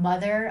 so the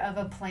mother of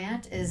a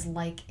plant is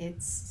like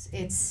its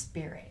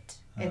spirit.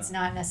 It's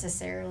not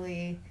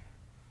necessarily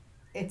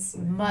its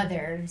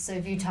mother. So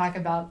if you talk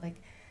about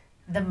like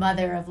the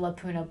mother of La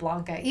Puna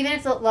Blanca, even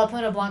if La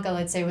Puna Blanca,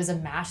 let's say, was a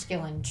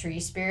masculine tree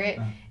spirit,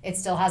 it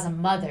still has a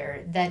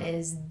mother that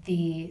is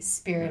the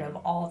spirit of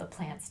all the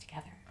plants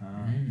together.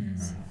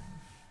 So.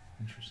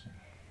 Interesting.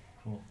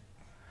 Cool.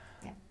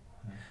 Yeah.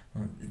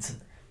 Well,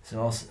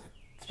 so also,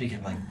 speaking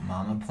of like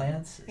mama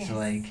plants, Yes. so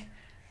like,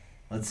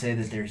 let's say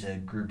that there's a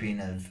grouping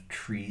of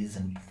trees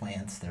and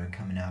plants that are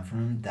coming out from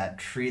them. That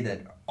tree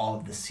that all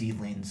of the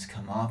seedlings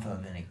come off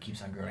of and it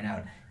keeps on growing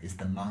out is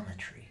the mama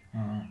tree.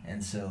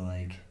 And so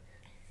like,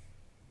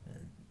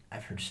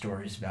 I've heard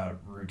stories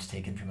about roots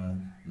taken from a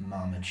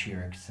mama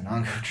Chiric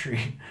Sanango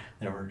tree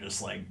that were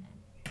just like,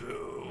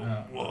 boo,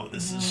 whoa,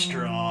 this is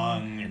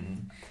strong.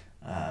 And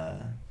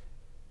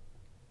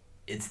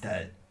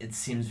it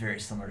seems very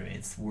similar to me.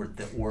 It's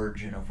the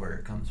origin of where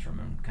it comes from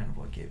and kind of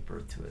what gave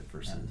birth to it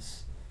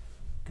versus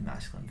the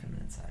masculine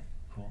feminine side.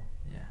 Cool.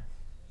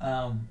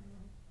 Yeah.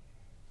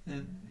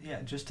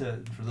 Just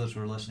for those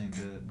who are listening,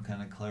 to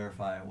kind of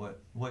clarify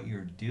what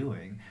you're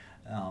doing,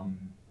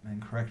 and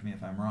correct me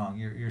if I'm wrong.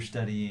 You're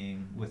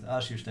studying with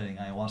us. You're studying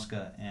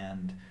ayahuasca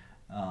and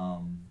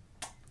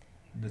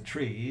the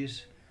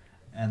trees,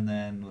 and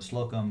then with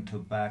Slocum,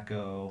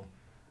 tobacco,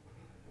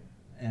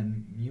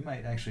 and you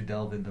might actually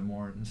delve into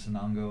more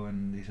Sanango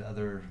and these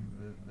other.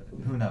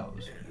 Who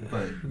knows?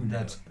 But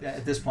that's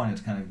at this point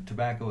it's kind of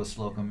tobacco with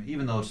Slocum,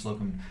 even though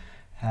Slocum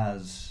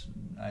has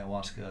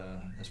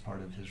ayahuasca as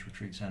part of his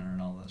retreat center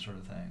and all that sort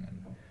of thing,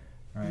 and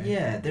right?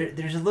 Yeah,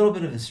 there's a little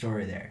bit of a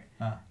story there.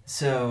 Ah.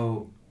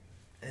 So,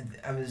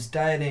 I was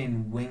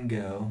dieting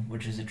Wingo,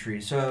 which is a tree.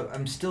 So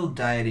I'm still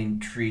dieting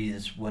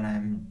trees when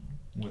I'm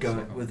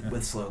Slocum,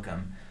 with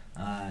Slocum.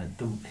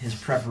 His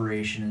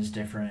preparation is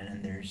different,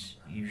 and there's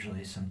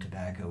usually some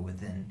tobacco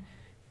within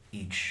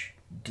each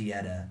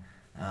dieta,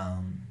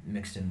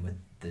 mixed in with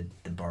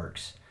the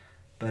barks.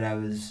 But I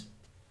was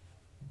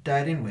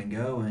dieting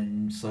Wingo,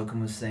 and Slocum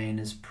was saying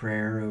his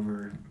prayer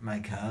over my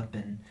cup,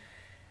 and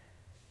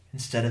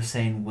instead of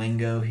saying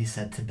Wingo, he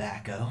said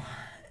tobacco,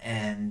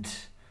 and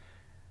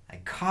I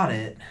caught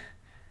it,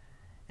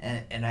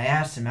 and I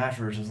asked him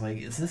afterwards, I was like,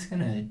 is this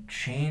going to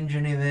change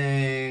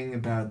anything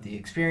about the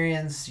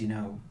experience,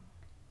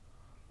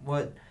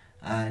 what?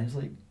 And he's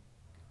like,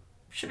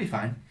 should be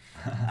fine.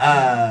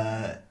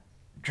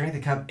 Drank the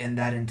cup, and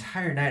that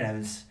entire night I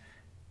was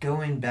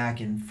going back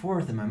and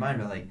forth in my mind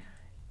about like,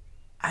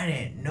 I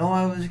didn't know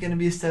I was going to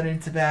be studying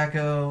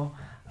tobacco.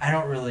 I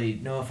don't really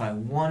know if I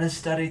want to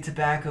study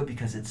tobacco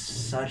because it's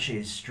such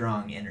a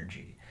strong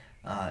energy.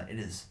 It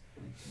is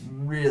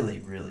really,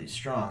 really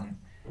strong.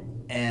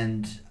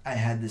 And I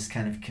had this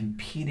kind of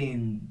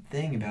competing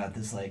thing about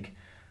this, like,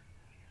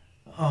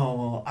 oh,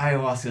 well,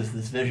 ayahuasca is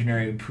this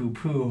visionary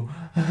poo-poo.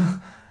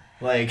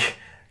 Like,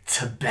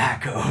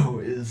 tobacco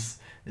is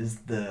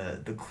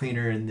the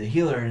cleaner and the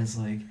healer. And it's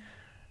like,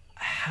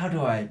 how do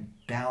I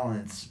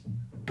balance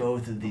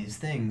both of these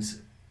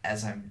things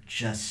as I'm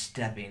just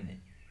stepping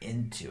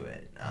into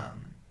it?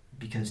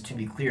 Because to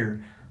be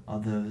clear,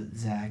 although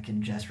Zach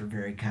and Jess were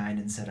very kind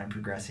and said I'm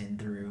progressing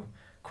through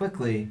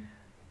quickly,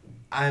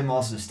 I'm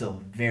also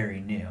still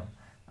very new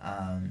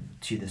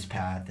to this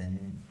path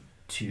and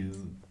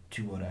to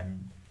what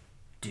I'm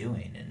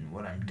doing and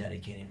what I'm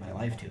dedicating my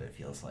life to, it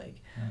feels like.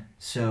 Yeah.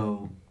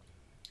 So,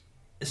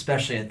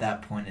 especially at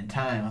that point in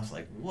time, I was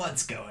like,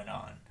 what's going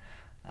on?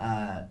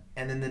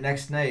 And then the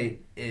next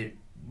night, it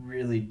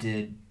really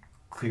did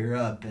clear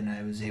up, and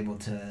I was able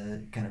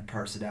to kind of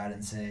parse it out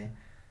and say,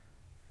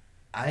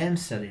 I am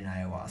studying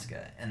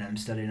ayahuasca, and I'm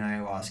studying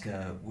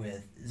ayahuasca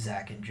with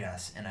Zach and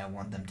Jess, and I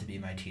want them to be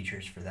my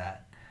teachers for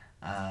that.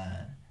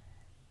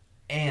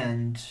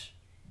 And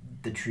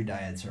the true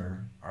diets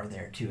are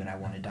there too, and I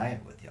want to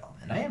diet with y'all,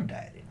 and I am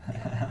dieting with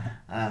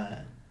y'all.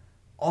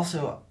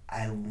 Also,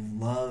 I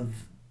love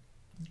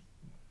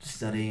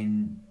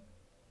studying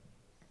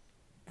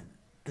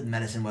the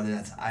medicine, whether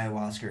that's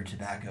ayahuasca or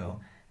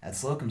tobacco, at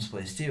Slocum's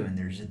place too, and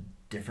there's a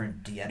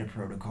different dieta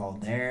protocol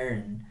there,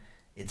 and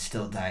it's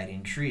still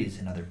dieting trees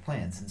and other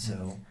plants, and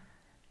so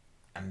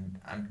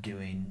I'm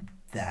doing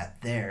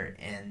that there,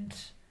 and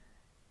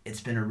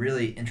it's been a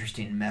really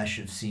interesting mesh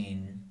of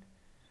seeing,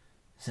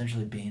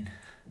 essentially being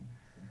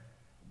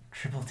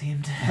triple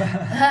teamed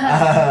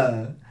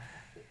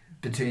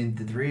between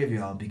the three of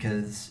y'all,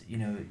 because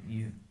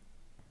you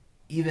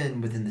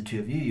even within the two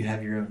of you, you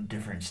have your own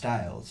different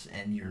styles,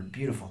 and you're a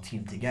beautiful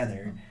team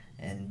together,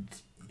 and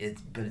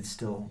it's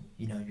still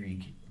you're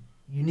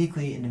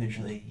uniquely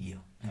individually you.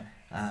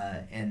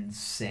 And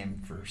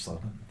same for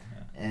Slocum.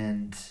 Yeah.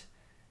 And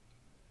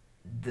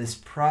this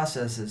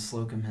process, as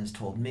Slocum has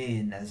told me,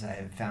 and as I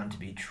have found to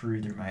be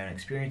true through my own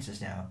experiences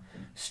now,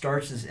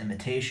 starts as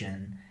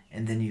imitation,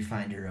 and then you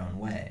find your own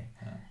way.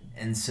 Yeah.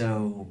 And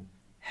so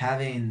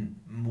having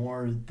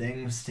more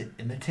things to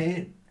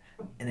imitate,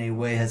 in a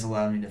way, has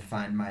allowed me to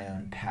find my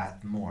own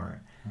path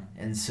more.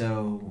 And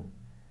so,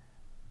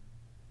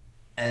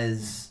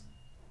 as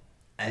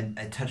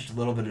I touched a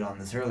little bit on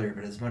this earlier,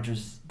 but as much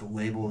as the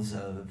labels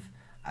of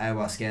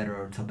ayahuasquero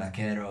or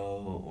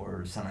tabaquero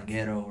or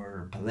sananguero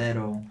or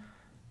palero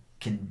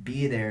can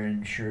be there,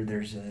 and sure,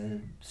 there's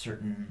a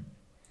certain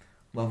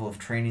level of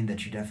training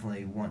that you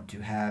definitely want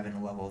to have, and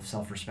a level of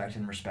self-respect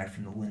and respect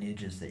from the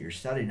lineages that you're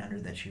studying under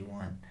that you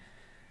want.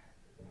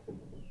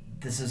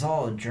 This is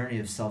all a journey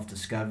of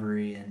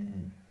self-discovery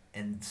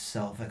and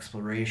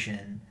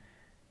self-exploration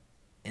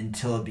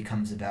until it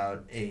becomes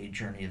about a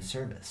journey of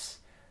service.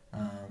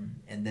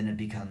 And then it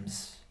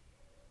becomes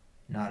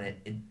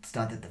it's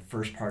not that the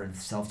first part of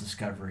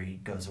self-discovery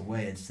goes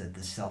away, it's that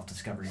the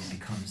self-discovery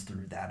becomes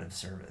through that of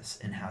service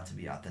and how to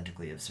be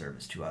authentically of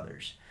service to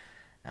others.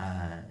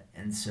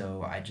 And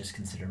so I just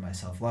consider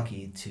myself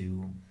lucky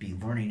to be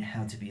learning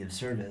how to be of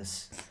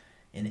service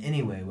in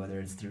any way, whether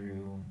it's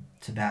through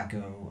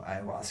tobacco,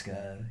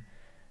 ayahuasca,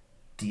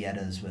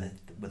 dietas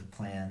with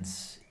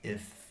plants,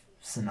 if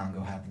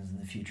Sanango happens in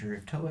the future,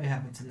 if Toei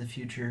happens in the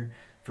future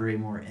for a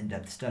more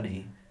in-depth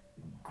study,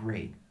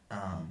 great.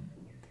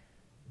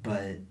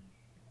 But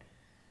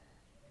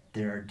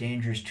there are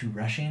dangers to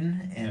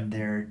rushing, and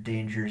there are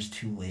dangers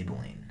to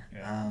labeling.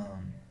 Yeah.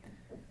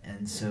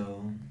 And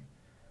so,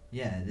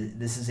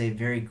 this is a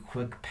very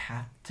quick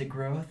path to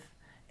growth,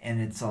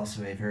 and it's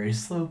also a very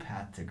slow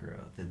path to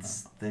growth.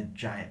 It's the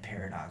giant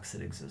paradox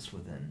that exists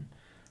within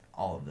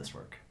all of this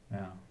work.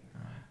 Yeah.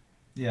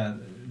 Yeah,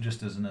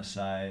 just as an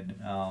aside,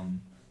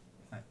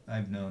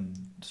 I've known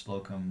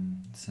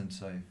Slocum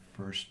since I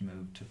first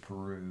moved to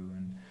Peru,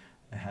 and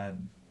I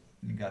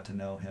got to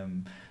know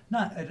him.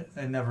 I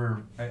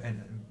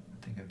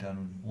think I've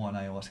done one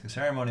ayahuasca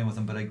ceremony with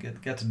him, but I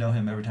get to know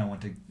him every time I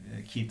went to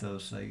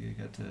Quitos. I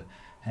get to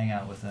hang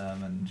out with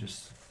him and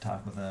just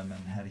talk with him,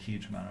 and had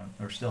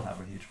still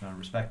have a huge amount of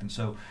respect. And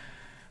so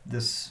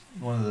this,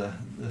 one of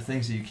the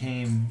things that you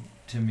came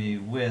to me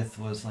with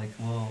was like,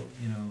 well,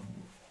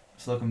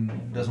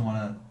 Slocum doesn't want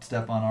to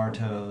step on our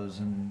toes,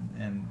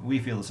 and we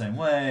feel the same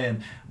way,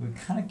 and we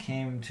kind of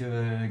came to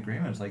an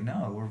agreement. It's like,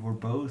 no, we're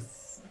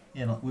both,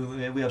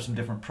 we have some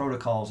different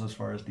protocols as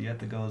far as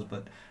dieta goes,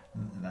 but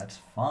that's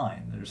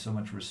fine. There's so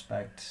much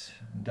respect,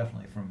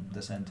 definitely from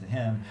this end to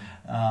him,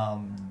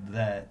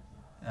 that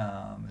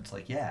it's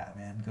like, yeah,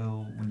 man,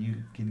 go when you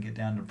can get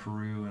down to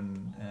Peru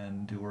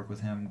and do work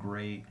with him,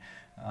 great.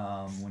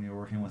 When you're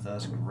working with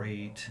us,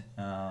 great.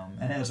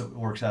 And as it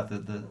works out,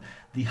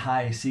 the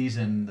high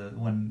season,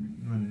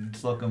 when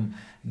Slocum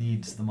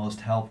needs the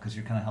most help, because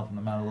you're kind of helping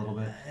them out a little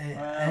bit.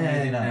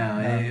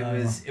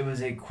 It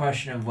was a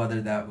question of whether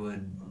that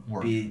would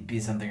be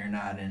something or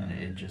not, and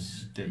it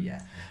just didn't.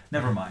 Yeah.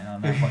 Never mind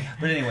on that point.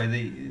 But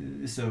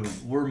anyway, so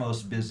we're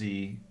most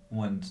busy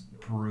when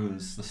Peru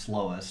is the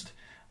slowest.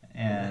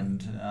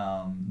 And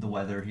the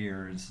weather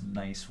here is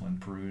nice when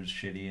Peru's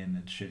shitty, and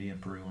it's shitty in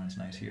Peru when it's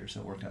nice here, so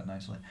it worked out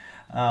nicely.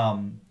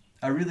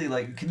 I really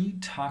can you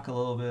talk a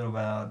little bit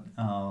about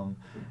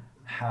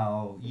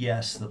how,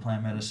 yes, the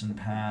plant medicine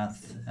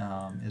path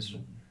is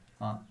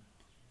on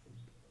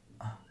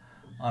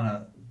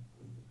a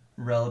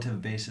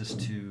relative basis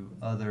to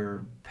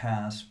other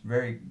paths,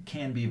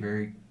 can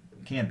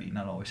be,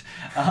 not always,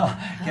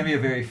 can be a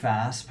very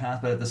fast path,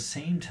 but at the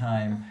same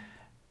time,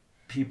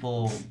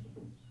 people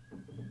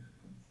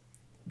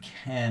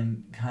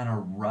can kind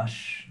of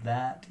rush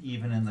that,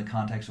 even in the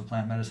context of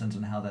plant medicines,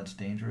 and how that's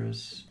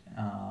dangerous.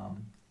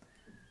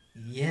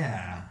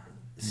 Yeah.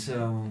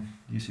 So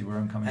Do you see where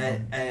I'm coming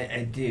from?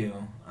 I do.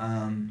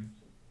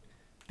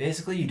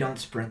 Basically, you don't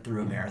sprint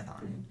through a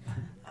marathon.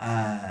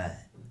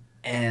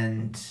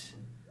 And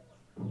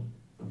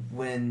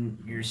when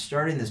you're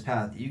starting this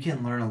path, you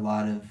can learn a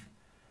lot of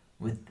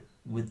with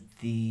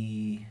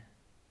the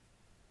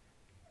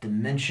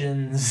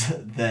dimensions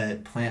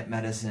that plant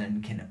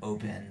medicine can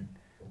open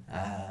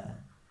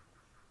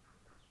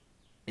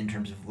in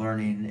terms of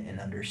learning and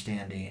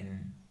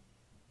understanding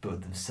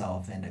both of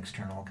self and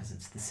external, because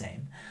it's the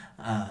same.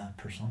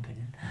 Personal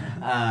opinion.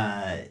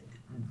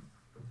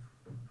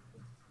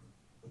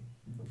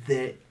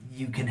 That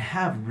you can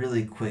have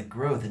really quick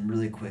growth and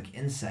really quick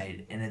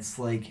insight, and it's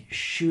like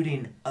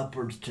shooting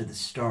upwards to the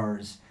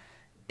stars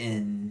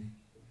in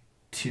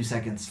 2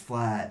 seconds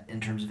flat in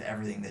terms of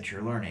everything that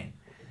you're learning.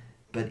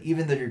 But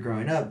even though you're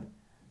growing up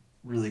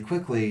really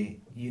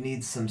quickly, you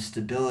need some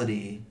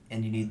stability,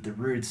 and you need the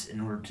roots in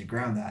order to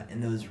ground that.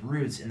 And those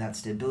roots and that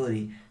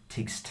stability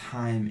takes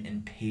time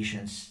and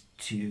patience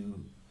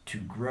to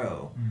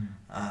grow.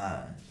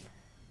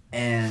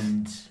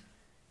 And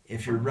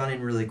if you're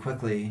running really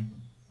quickly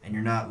and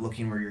you're not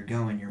looking where you're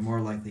going, you're more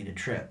likely to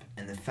trip.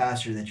 And the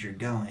faster that you're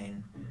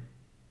going,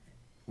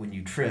 when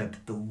you trip,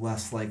 the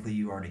less likely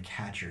you are to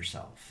catch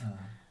yourself.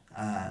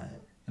 And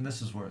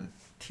this is where the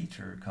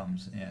teacher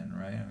comes in,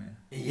 right? I mean,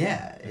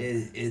 yeah,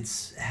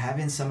 it's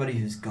having somebody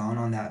who's gone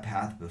on that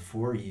path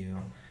before you,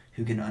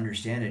 who can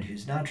understand it,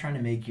 who's not trying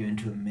to make you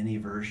into a mini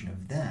version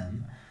of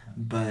them,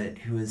 but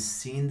who has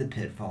seen the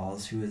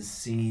pitfalls, who has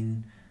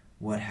seen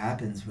what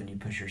happens when you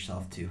push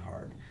yourself too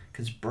hard.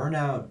 Because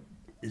burnout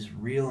is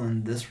real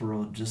in this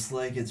world just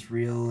like it's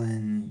real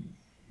in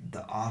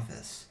the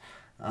office.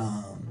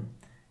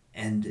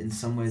 And in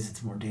some ways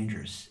it's more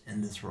dangerous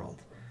in this world.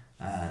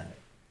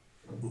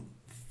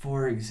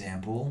 For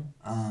example,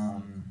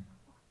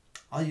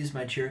 I'll use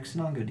my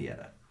Chiricsanango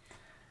Dieta.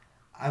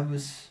 I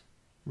was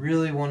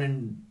really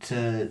wanting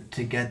to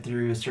get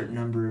through a certain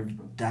number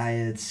of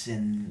diets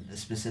in a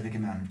specific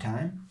amount of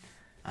time.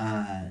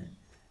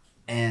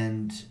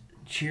 And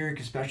Chiric,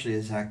 especially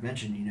as Zach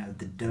mentioned, you know,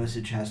 the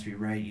dosage has to be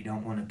right. You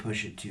don't want to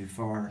push it too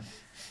far.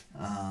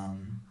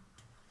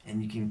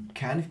 And you can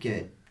kind of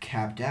get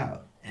capped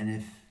out. And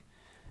if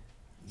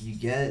you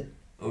get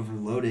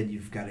overloaded,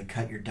 you've got to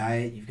cut your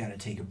diet, you've got to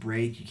take a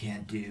break, you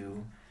can't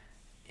do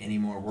any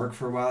more work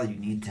for a while. You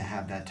need to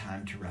have that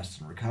time to rest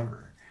and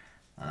recover.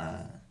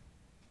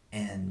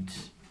 And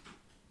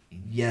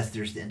yes,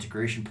 there's the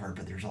integration part,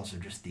 but there's also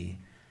just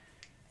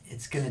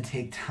it's going to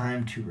take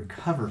time to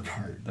recover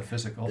part. the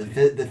physical.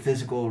 The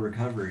physical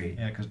recovery.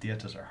 Yeah, because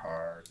dietas are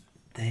hard.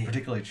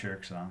 Particularly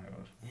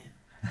Chiricsanangos.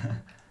 Yeah.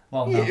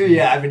 Well, no.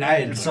 Yeah, I mean,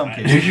 In some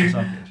cases.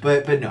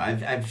 But no,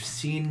 I've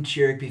seen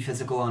Chiric be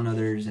physical on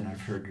others, and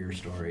I've heard your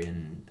story,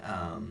 and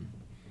I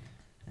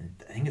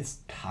think it's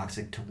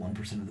toxic to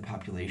 1% of the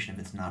population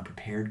if it's not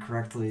prepared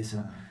correctly. So,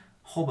 a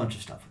whole bunch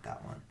of stuff with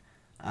that one.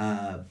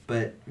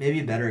 But maybe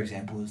a better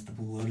example is the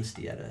Blue Lotus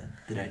Dieta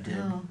that I did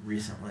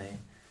recently.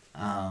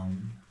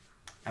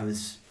 I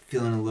was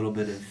feeling a little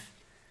bit of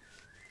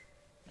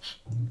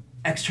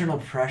external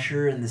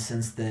pressure in the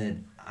sense that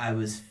I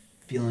was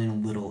feeling a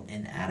little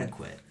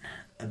inadequate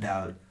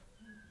about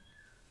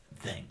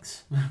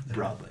things,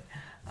 broadly.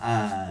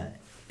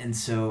 And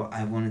so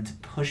I wanted to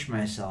push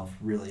myself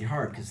really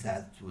hard because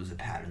that was a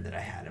pattern that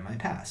I had in my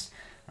past.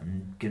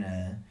 I'm going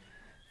to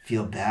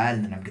feel bad,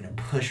 and then I'm going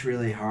to push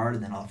really hard,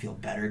 and then I'll feel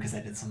better because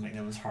I did something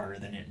that was harder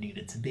than it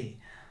needed to be.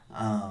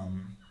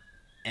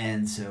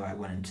 And so I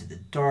went into the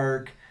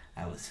dark,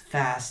 I was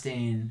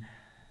fasting,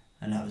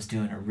 and I was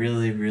doing a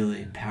really,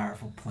 really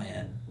powerful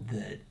plan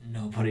that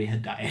nobody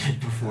had dieted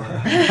before.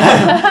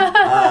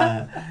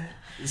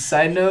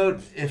 Side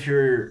note,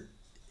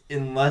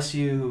 unless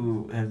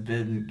you have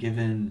been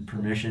given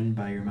permission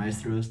by your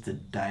maestros to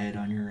diet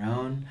on your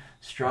own,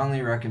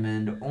 strongly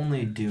recommend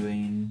only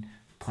doing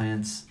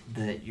plants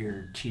that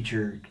your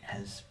teacher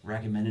has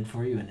recommended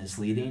for you and is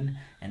leading,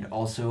 and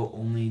also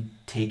only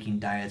taking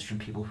diets from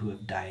people who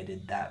have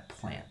dieted that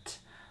plant.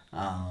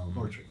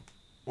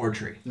 Or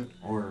tree. Yep.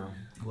 Or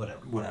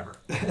whatever.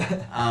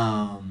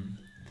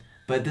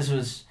 But this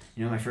was,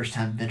 my first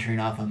time venturing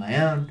off on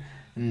my own,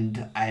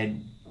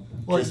 and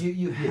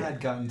you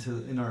had gotten to,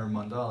 in our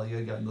mandala, you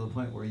had gotten to the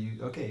point where you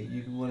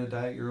want to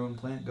diet your own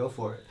plant, go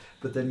for it.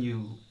 But then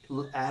you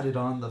added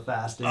on the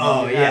fasting.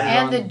 Oh,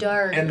 yeah. And the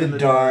dark. And the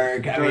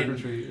dark. Dark I mean,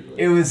 retreat.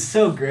 it was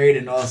so great,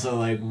 and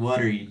also,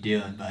 what are you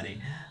doing, buddy?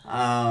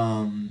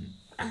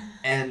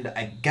 And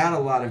I got a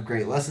lot of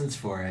great lessons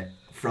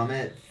from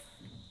it,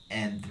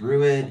 and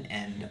through it,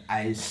 and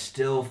I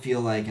still feel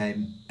like I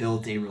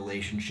built a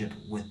relationship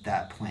with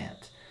that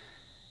plant.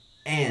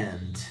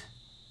 And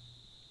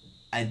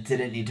I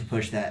didn't need to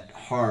push that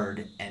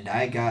hard, and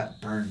I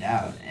got burned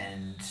out.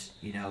 And,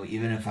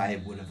 even if I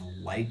would have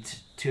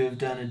liked to have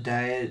done a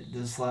diet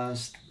this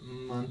last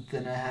month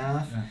and a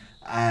half, yeah.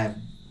 I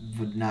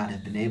would not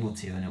have been able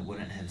to, and it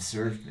wouldn't have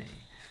served me.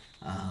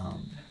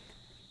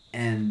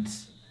 And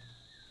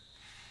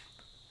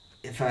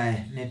if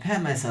I may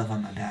pat myself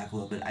on my back a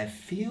little bit, I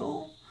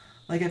feel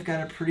like I've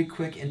got a pretty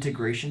quick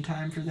integration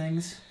time for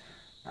things.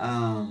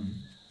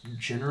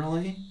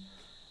 Generally,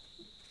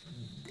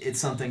 it's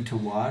something to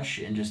watch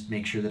and just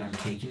make sure that I'm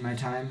taking my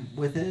time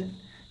with it,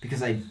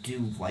 because I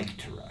do like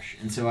to rush.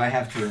 And so I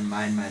have to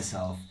remind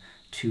myself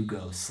to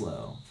go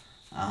slow.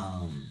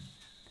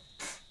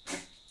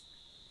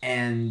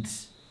 And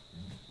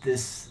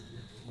this,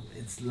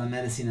 it's la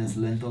medicina es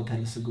lento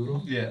pero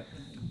seguro. Yeah.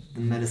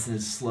 The medicine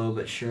is slow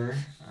but sure.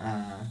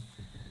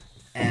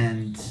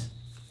 And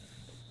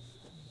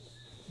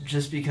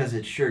just because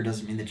it's sure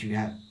doesn't mean that you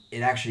have,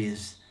 it actually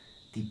is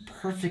the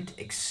perfect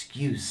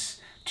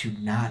excuse to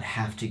not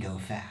have to go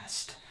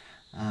fast.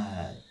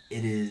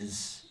 It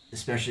is,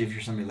 especially if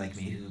you're somebody like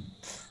me who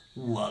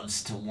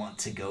loves to want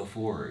to go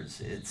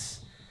forwards.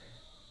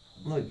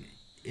 Look,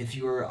 if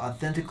you are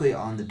authentically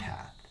on the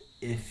path,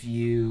 if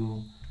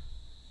you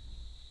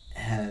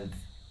have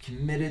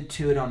committed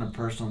to it on a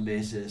personal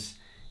basis,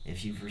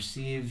 if you've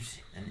received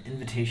an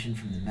invitation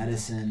from the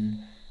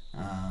medicine,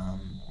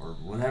 or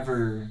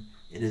whatever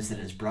it is that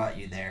has brought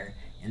you there,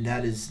 and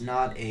that is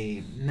not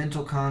a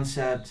mental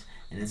concept,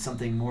 and it's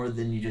something more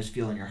than you just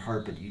feel in your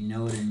heart, but you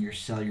know it in your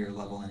cellular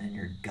level and in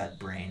your gut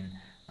brain,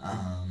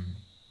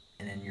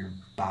 and in your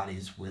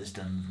body's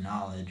wisdom,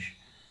 knowledge,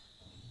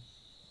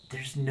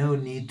 there's no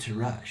need to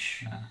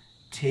rush.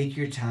 Take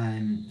your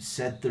time,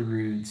 set the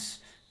routes,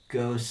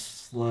 go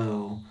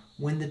slow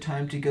when the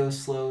time to go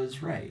slow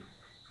is right.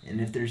 And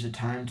if there's a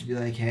time to be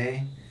like,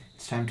 hey,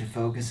 it's time to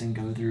focus and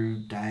go through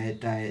diet,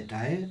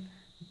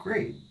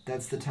 great,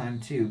 that's the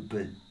time too.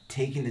 But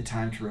taking the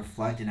time to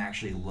reflect and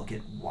actually look at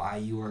why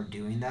you are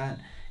doing that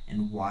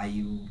and why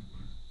you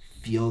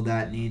feel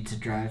that need to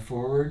drive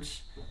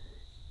forwards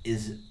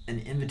is an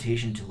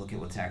invitation to look at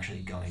what's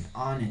actually going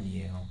on in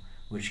you,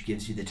 which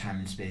gives you the time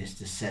and space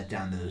to set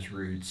down those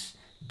roots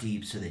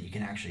deep so that you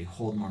can actually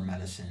hold more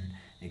medicine,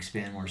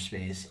 expand more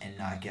space, and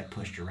not get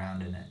pushed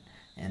around in it.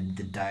 And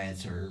the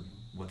diets are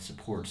what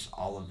supports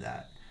all of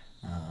that.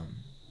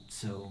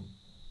 So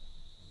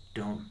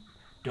don't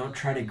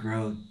try to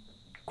grow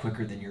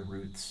quicker than your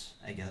roots,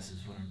 I guess is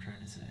what I'm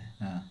trying to say.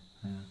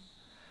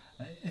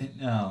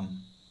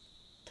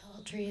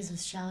 Tall trees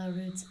with shallow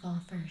roots fall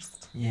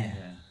first. Yeah,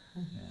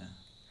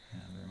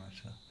 very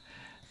much so.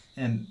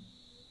 And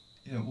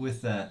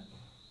with that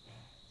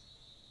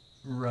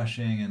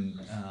rushing and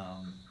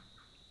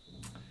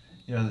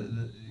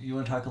you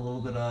want to talk a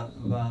little bit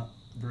about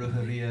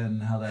brujeria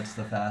and how that's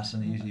the fast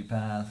and easy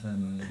path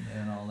and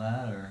all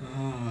that, or?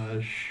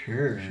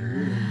 Sure.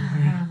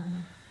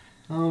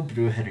 Oh,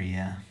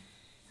 brujeria.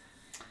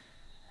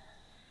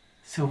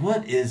 So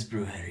what is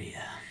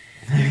brujeria?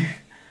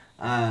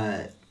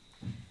 I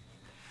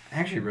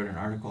actually wrote an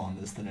article on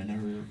this that I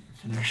never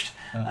finished.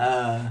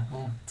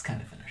 Well, it's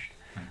kind of finished.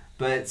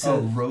 But so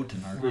wrote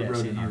an article.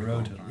 Wrote an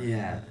article.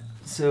 Yeah.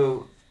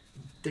 So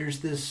there's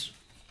this.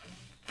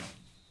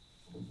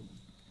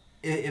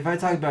 If I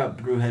talk about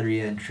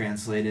brujeria and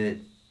translate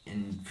it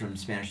from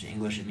Spanish to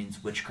English, it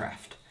means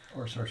witchcraft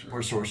or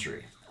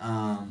sorcery.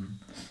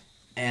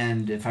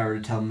 And if I were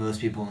to tell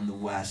most people in the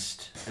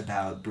West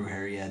about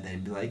brujeria,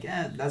 they'd be like,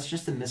 that's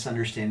just a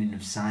misunderstanding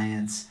of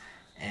science,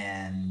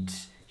 and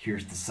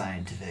here's the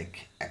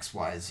scientific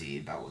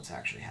XYZ about what's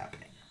actually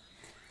happening.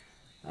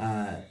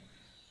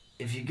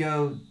 If you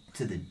go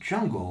to the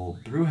jungle,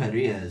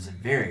 brujeria is a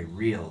very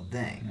real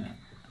thing.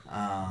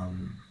 Yeah.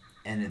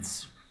 And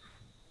it's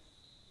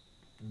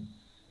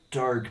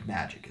dark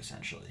magic,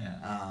 essentially.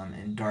 Yeah.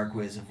 And dark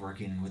ways of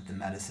working with the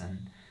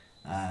medicine.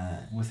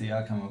 With the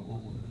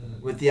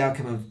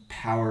outcome of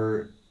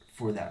power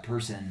for that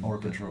person or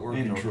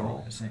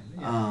control.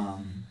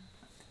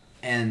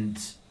 And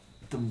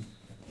the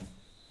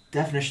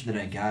definition that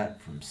I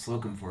got from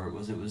Slocum for it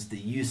was the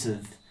use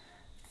of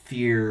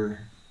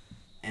fear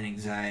and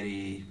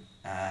anxiety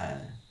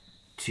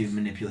to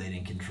manipulate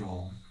and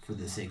control for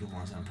the sake of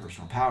one's own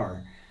personal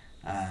power.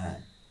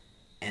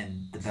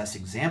 And the best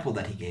example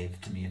that he gave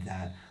to me of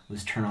that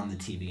was turn on the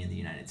TV in the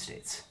United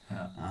States.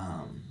 Yeah.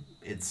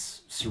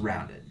 It's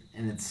surrounded,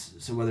 and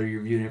so whether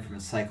you're viewing it from a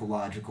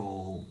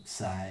psychological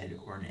side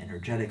or an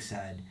energetic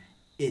side,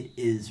 it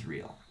is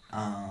real.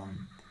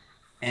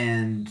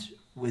 And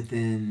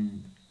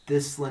within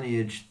this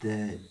lineage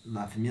that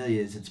La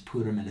Familia is, it's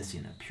pura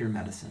medicina, pure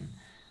medicine,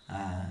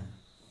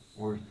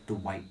 or the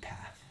white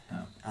path.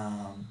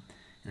 Oh.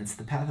 And it's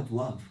the path of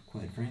love,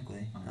 quite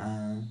frankly.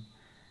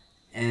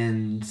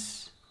 And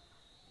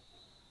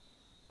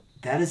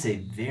that is a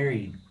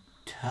very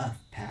tough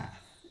path.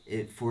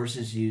 It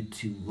forces you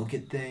to look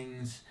at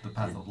things. The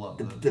path of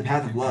love. The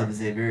path of love is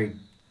a very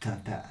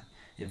tough path.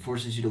 It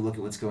forces you to look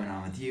at what's going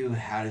on with you.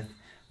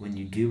 When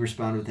you do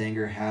respond with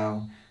anger,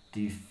 how do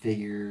you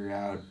figure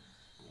out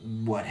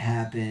what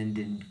happened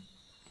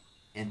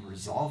and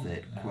resolve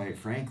it, quite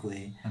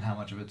frankly. And how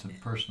much of it's a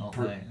personal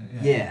thing.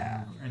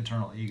 Yeah.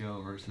 Internal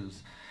ego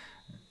versus,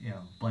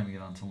 blaming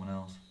it on someone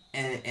else.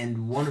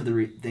 And one of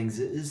the things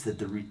is that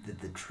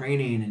the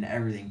training and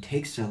everything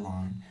takes so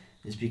long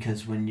is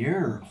because when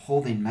you're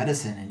holding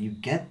medicine and you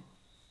get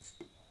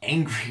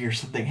angry or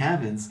something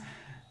happens,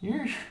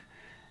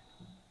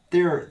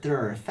 there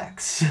are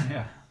effects.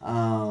 Yeah.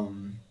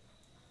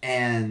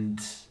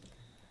 And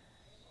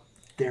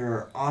there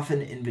are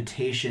often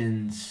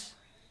invitations,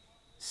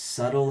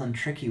 subtle and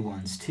tricky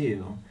ones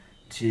too,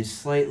 to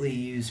slightly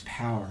use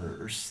power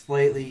or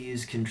slightly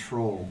use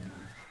control,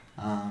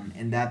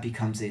 and that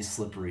becomes a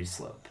slippery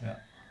slope. Yeah.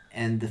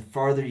 And the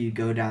farther you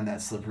go down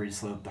that slippery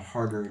slope, the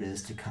harder it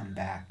is to come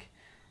back,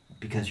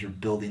 because you're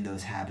building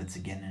those habits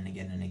again and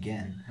again and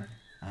again.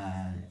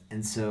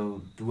 And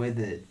so the way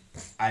that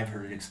I've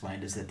heard it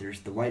explained is that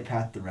there's the white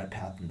path, the red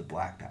path, and the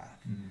black path.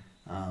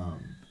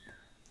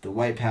 The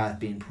white path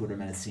being pura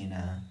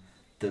medicina,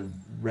 the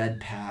red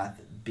path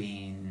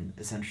being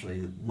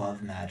essentially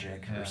love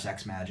magic or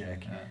sex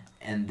magic,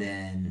 and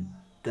then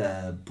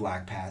the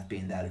black path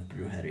being that of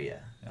brujeria,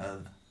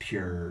 of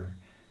pure,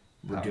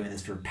 we're power. doing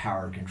this for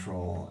power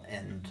control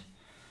and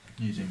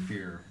Using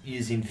fear.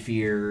 using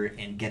fear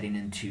and getting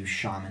into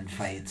shaman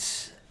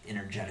fights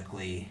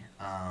energetically.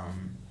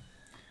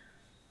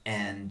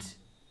 And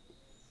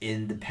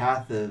in the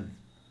path of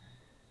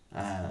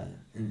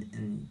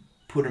in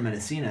pura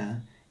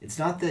medicina, it's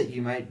not that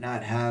you might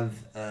not have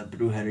a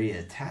brujeria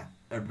attack,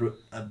 a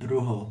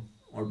brujo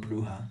or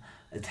bruja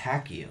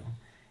attack you.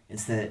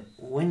 It's that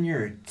when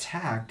you're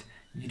attacked,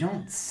 you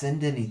don't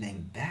send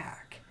anything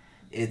back.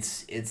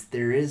 It's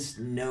there is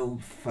no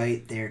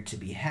fight there to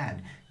be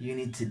had. You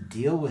need to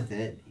deal with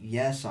it,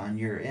 yes, on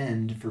your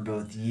end, for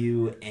both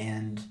you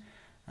and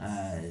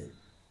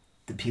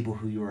the people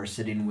who you are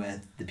sitting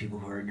with, the people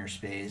who are in your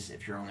space.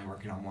 If you're only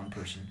working on one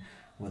person,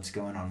 what's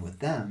going on with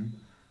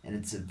them. And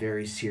it's a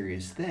very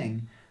serious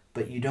thing,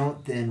 but you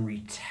don't then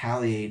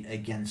retaliate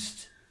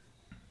against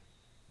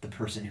the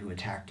person who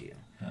attacked you.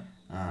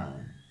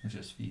 It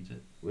just feeds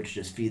it. Which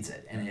just feeds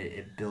it, and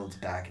it builds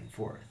back and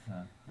forth.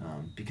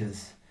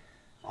 Because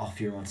all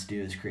fear wants to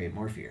do is create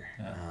more fear.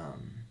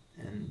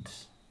 And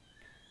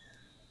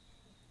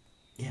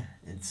yeah,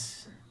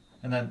 it's...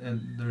 And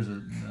there's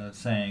a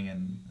saying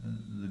in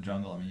the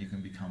jungle, I mean, you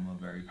can become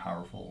a very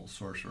powerful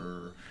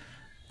sorcerer,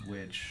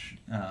 witch,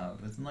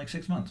 within like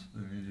 6 months. I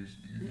mean,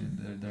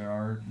 there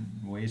are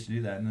ways to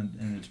do that,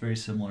 and it's very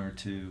similar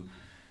to,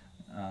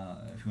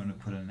 if you want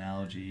to put an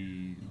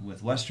analogy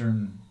with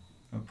Western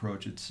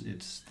approach,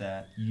 it's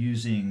that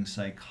using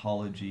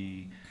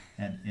psychology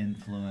and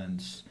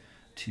influence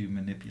to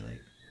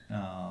manipulate.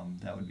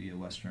 That would be a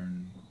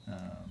Western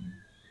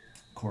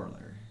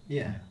corollary.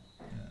 Yeah.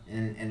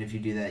 And if you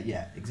do that,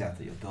 yeah,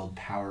 exactly. You'll build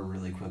power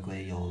really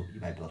quickly. You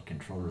might build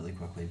control really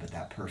quickly, but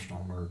that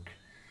personal work...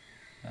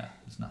 Yeah,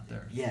 it's not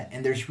there. Yeah,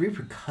 and there's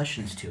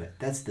repercussions to it.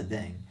 That's the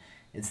thing.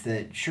 It's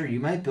that, sure, you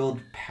might build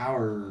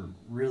power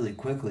really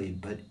quickly,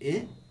 but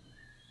it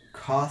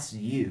costs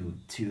you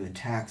to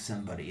attack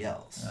somebody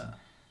else.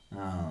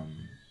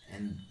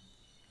 And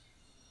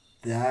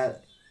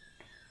that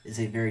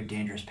is a very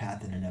dangerous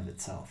path in and of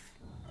itself.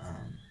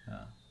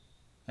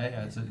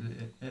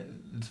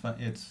 It's fun.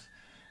 It's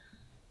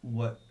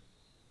what...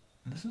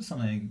 This is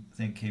something I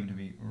think came to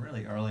me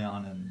really early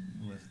on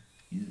with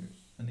either...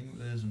 I think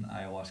it was an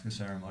ayahuasca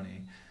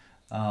ceremony,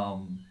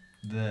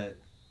 that,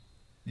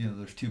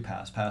 there's two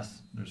paths.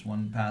 There's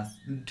one path,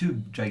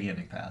 two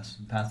gigantic paths,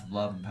 the path of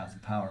love and the path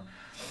of power.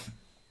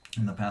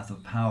 And the path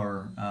of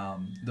power,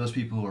 those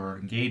people who are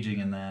engaging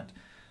in that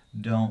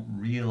don't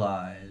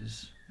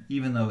realize,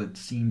 even though it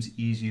seems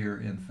easier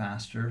and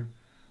faster,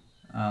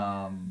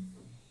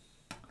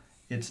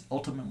 it's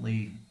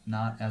ultimately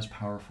not as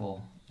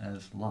powerful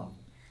as love.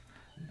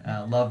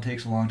 Love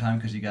takes a long time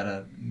because you got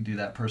to do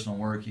that personal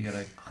work. You got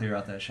to clear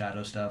out that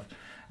shadow stuff.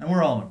 And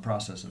we're all in the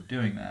process of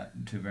doing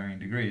that to varying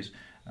degrees,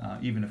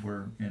 even if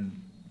we're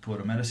in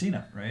pura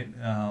medicina, right?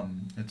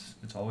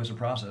 It's always a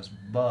process.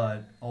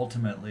 But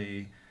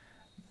ultimately,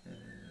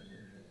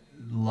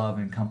 love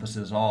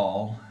encompasses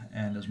all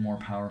and is more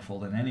powerful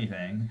than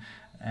anything.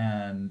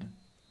 And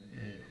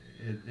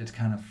it's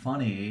kind of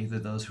funny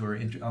that those who are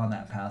on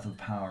that path of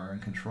power and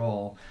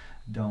control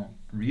don't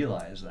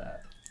realize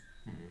that.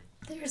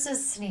 There's a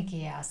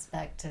sneaky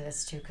aspect to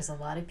this too, because a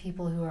lot of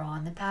people who are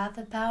on the path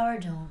of power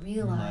don't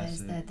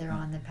realize that they're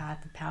on the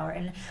path of power,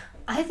 and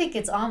I think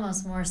it's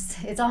almost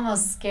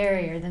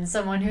scarier than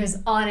someone who's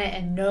on it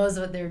and knows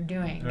what they're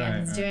doing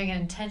and is doing it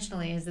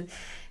intentionally. Is that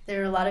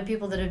there are a lot of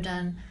people that have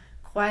done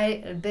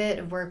quite a bit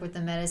of work with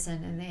the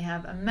medicine, and they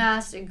have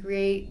amassed a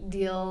great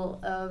deal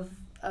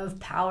of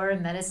power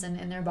and medicine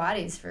in their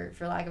bodies, for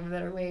lack of a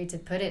better way to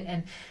put it.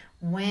 And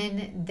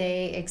when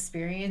they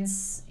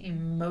experience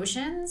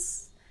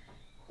emotions,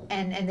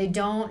 and they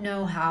don't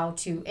know how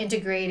to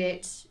integrate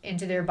it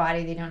into their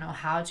body, they don't know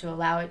how to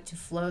allow it to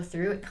flow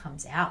through, it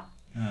comes out.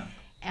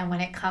 And when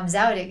it comes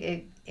out,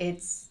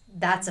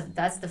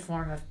 that's the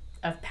form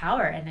of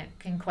power, and it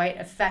can quite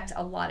affect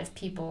a lot of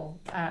people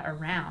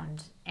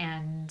around,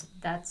 and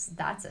that's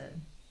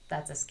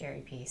a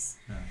scary piece.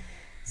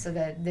 So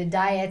the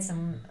diets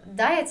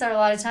are a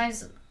lot of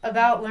times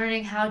about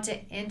learning how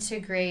to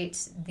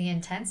integrate the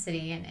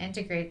intensity and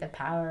integrate the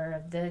power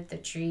of the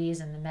trees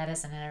and the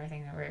medicine and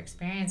everything that we're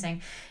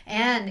experiencing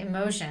and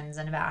emotions,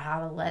 and about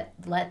how to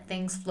let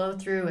things flow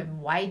through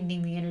and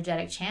widening the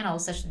energetic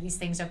channels such that these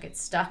things don't get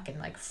stuck and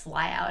like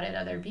fly out at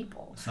other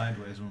people.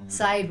 Sideways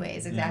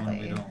Exactly.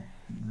 when we don't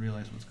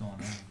realize what's going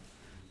on.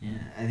 Yeah,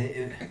 I think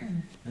it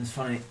was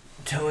funny.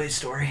 Toei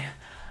story.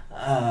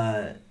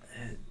 I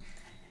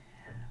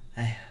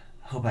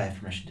hope I have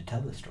permission to tell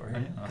this story.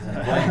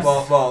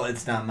 Well,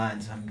 it's not mine,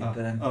 so I'm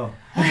good.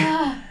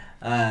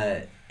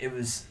 It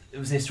was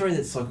a story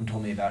that Slocum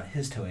told me about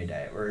his Toei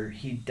diet, where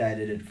he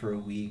dieted it for a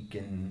week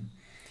and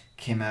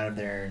came out of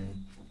there,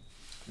 and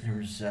there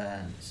was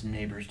some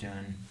neighbors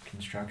doing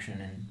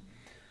construction, and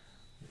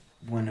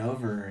went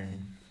over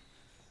and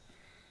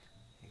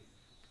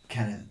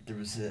kind of there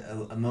was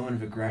a moment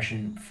of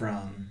aggression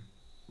from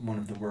one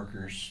of the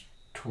workers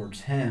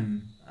towards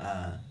him.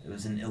 It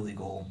was an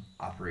illegal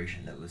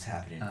operation that was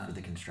happening for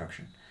the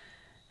construction.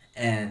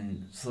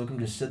 And Slocum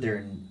just stood there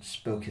and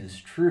spoke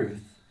his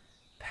truth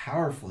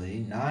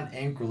powerfully, not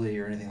angrily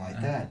or anything like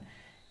that.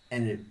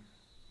 And it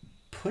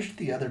pushed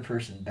the other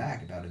person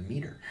back about a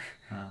meter.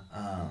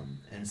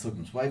 And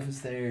Slocum's wife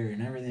was there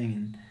and everything.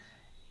 And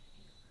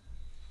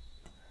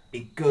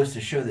it goes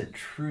to show that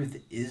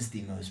truth is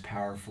the most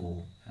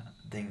powerful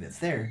thing that's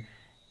there.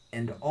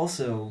 And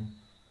also,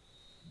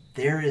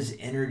 there is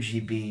energy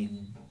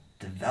being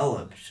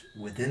developed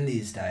within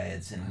these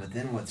diets and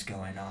within what's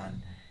going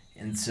on.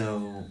 And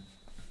so,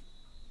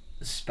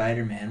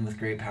 Spider-Man, with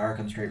great power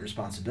comes great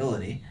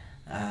responsibility.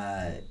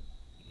 One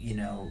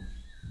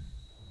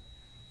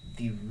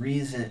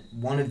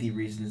of the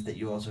reasons that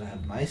you also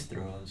have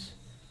maestros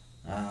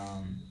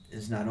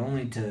is not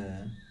only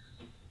to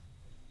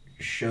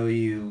show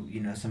you,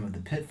 some of the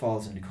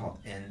pitfalls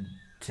and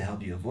to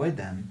help you avoid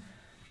them,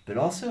 but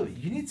also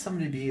you need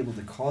somebody to be able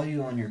to call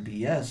you on your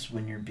BS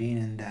when you're being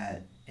in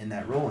that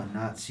role and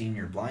not seeing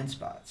your blind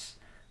spots.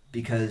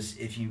 Because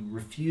if you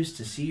refuse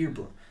to see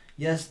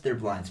yes, they're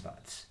blind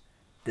spots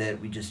that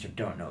we just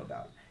don't know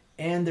about.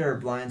 And there are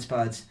blind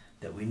spots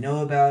that we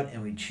know about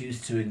and we choose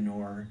to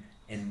ignore,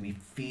 and we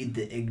feed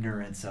the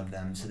ignorance of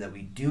them so that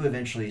we do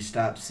eventually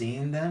stop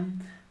seeing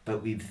them,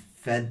 but we've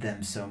fed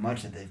them so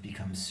much that they've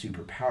become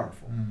super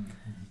powerful.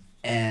 Mm-hmm.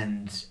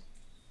 And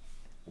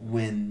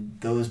when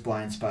those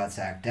blind spots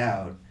act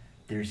out,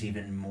 there's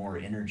even more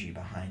energy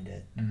behind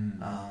it.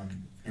 Mm-hmm.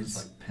 It's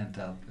like pent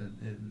up.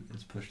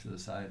 It's pushed to the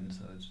side, and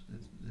so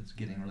it's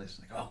getting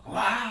released. Like, oh,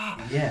 wow!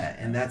 Yeah,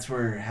 and that's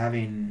where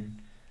having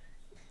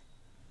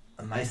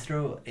a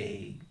maestro,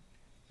 a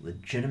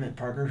legitimate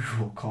partner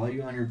who will call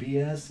you on your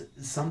BS,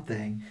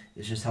 something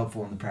is just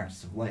helpful in the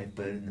practice of life.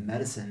 But in the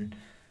medicine,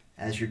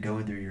 as you're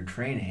going through your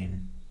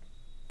training,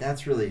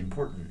 that's really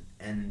important.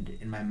 And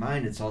in my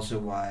mind, it's also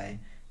why,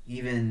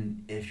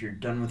 even if you're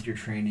done with your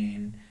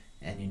training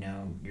and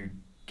you're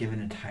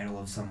given a title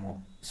of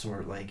some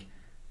sort, like,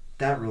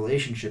 that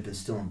relationship is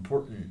still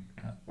important,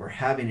 or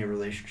having a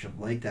relationship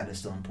like that is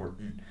still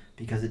important,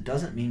 because it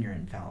doesn't mean you're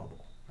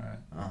infallible. Right.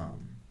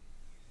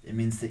 It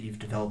means that you've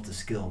developed a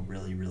skill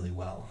really, really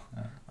well.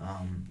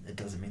 It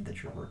doesn't mean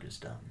that your work is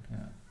done.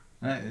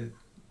 Yeah.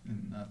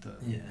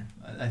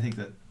 I think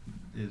that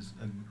is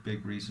a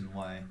big reason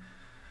why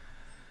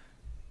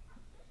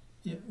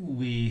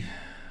we,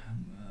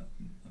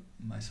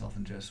 myself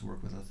and Jess,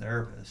 work with a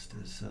therapist,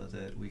 is so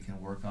that we can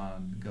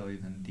go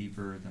even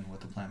deeper than what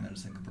the plant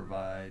medicine can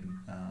provide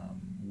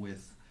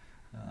with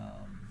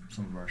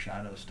some of our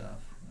shadow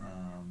stuff.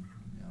 I'm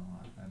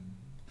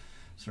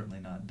certainly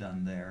not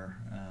done there.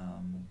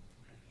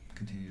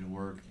 Continue to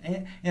work,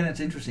 and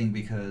it's interesting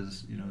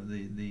because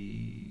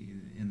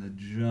in the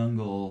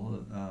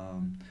jungle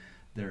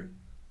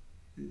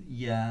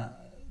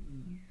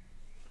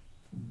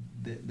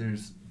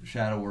there's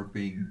shadow work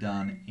being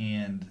done,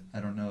 and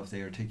I don't know if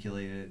they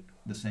articulate it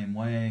the same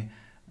way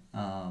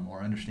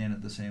or understand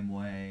it the same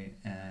way,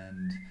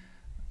 and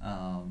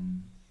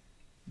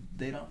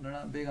they're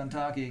not big on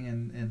talking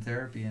in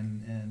therapy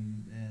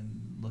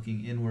and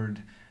looking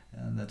inward.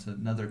 That's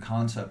another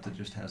concept that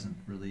just hasn't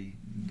really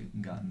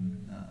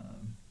gotten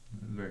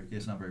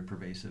it's not very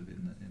pervasive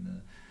in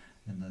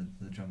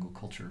the jungle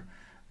culture,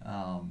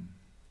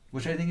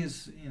 which I think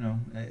is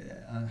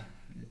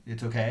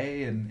it's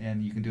okay,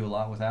 and you can do a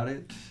lot without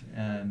it,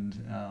 and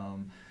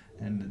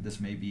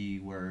this may be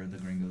where the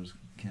gringos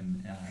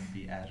can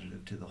be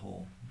additive to the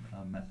whole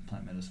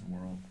plant medicine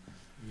world.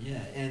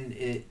 Yeah,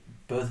 and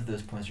both of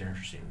those points are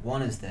interesting.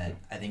 One is that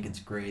I think it's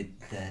great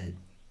that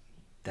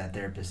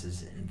therapist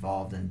is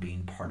involved in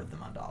being part of the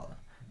mandala,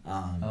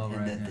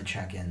 the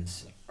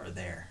check-ins are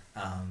there.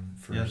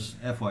 Yes,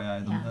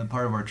 FYI,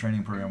 part of our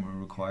training program will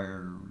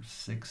require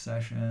 6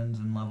 sessions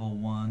in level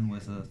 1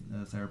 with a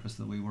therapist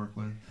that we work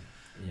with.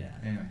 Yeah.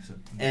 Anyway, so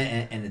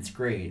and it's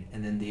great.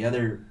 And then the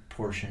other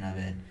portion of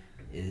it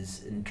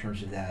is in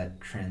terms of that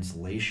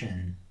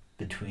translation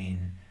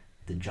between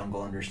the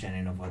jungle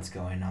understanding of what's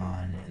going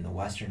on and the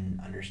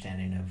Western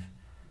understanding of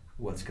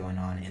what's going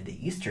on and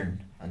the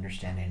Eastern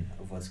understanding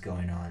of what's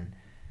going on.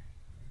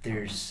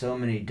 there's so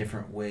many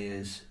different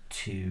ways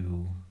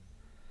to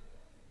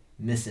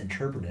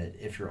misinterpret it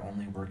if you're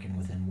only working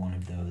within one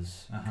of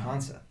those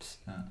concepts.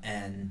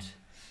 And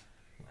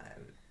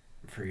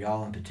for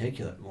y'all in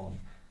particular, well,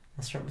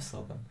 let's start with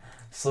Slocum.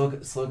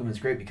 Slocum is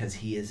great because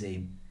he is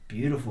a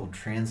beautiful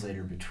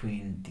translator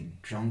between the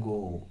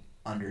jungle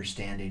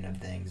understanding of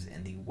things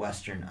and the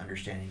Western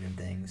understanding of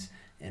things.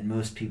 And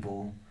most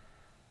people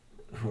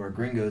who are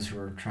gringos who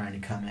are trying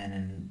to come in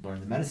and learn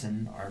the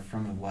medicine are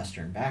from a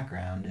Western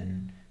background,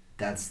 and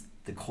that's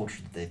the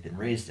culture that they've been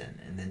raised in.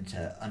 And then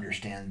to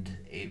understand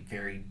a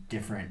very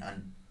different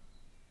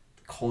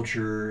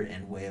culture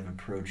and way of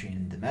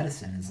approaching the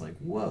medicine is like,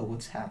 whoa,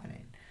 what's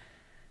happening?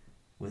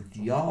 With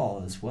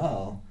y'all as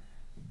well,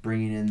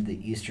 bringing in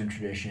the Eastern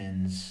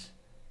traditions,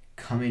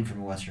 coming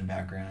from a Western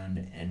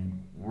background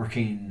and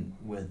working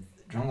with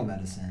jungle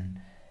medicine,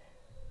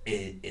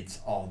 it's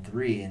all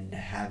three, and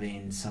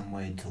having some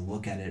way to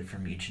look at it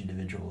from each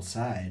individual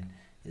side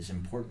is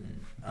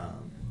important,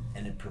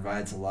 and it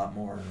provides a lot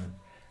more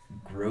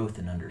growth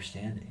and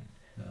understanding.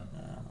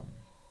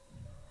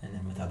 And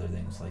then with other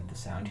things like the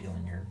sound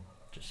healing, you're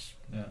just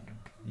yet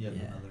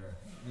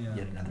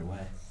another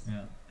way.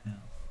 Yeah.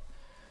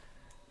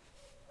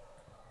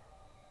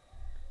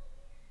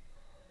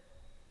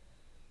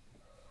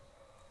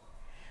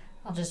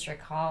 I'll just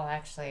recall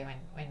actually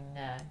when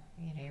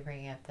you're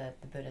bringing up the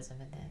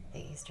Buddhism and the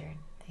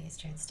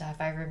Eastern stuff.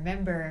 I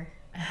remember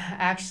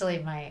actually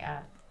my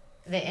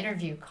the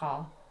interview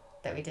call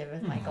that we did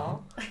with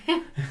Michael,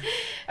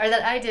 or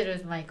that I did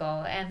with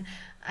Michael, and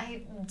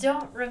I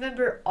don't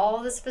remember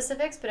all the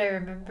specifics, but I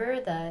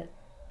remember that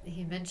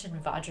he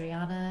mentioned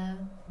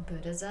Vajrayana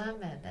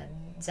Buddhism, and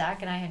then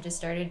Zach and I had just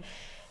started.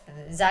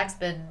 And Zach's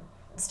been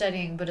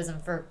studying Buddhism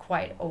for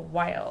quite a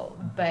while,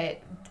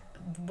 but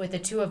with the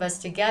two of us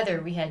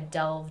together, we had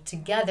delved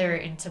together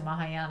into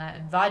Mahayana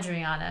and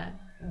Vajrayana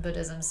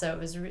Buddhism. So it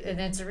was, and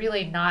it's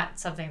really not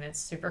something that's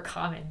super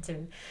common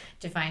to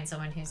find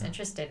someone who's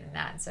interested in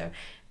that. So it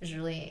was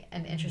really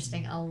an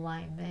interesting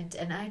alignment.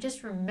 And I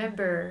just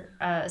remember,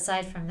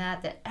 aside from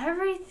that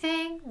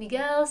everything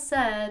Miguel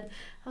said,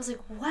 I was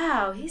like,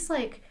 wow, he's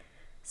like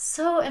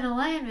so in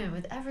alignment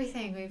with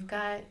everything we've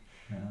got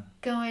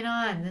going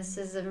on. This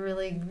is a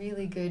really,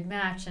 really good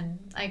match, and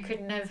I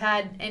couldn't have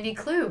had any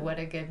clue what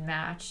a good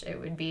match it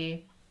would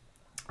be.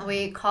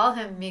 We call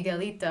him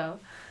Miguelito,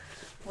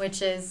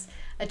 which is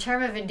a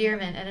term of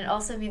endearment, and it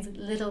also means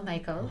little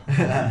Michael,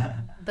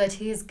 but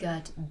he's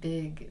got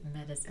big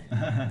medicine.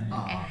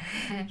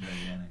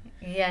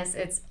 Yes,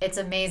 it's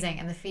amazing,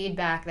 and the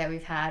feedback that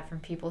we've had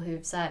from people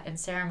who've sat in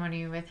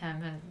ceremony with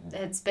him, and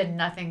it's been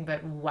nothing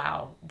but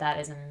wow, that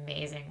is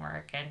amazing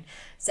work. And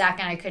Zach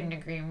and I couldn't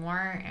agree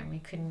more, and we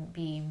couldn't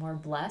be more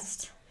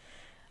blessed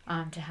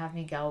to have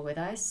Miguel with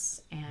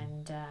us,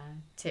 and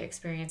to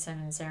experience him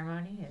in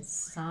ceremony is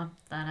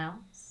something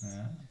else.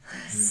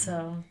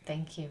 So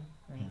thank you,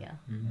 Miguel.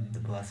 The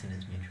blessing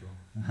is mutual.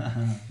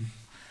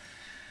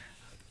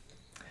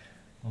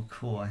 Well,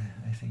 cool. I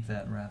think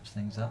that wraps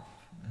things up.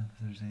 If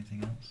there's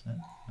anything else, no?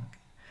 Okay.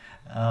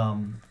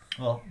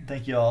 Well,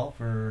 thank you all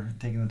for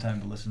taking the time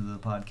to listen to the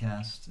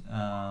podcast.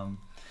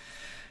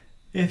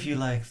 If you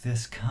like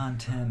this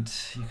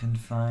content, you can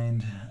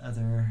find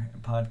other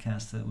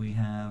podcasts that we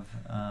have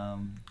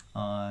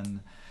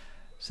on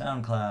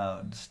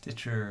SoundCloud,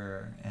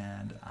 Stitcher,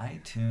 and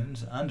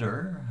iTunes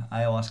under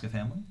Ayahuasca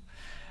Family.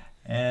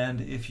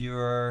 And if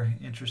you're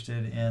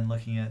interested in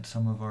looking at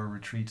some of our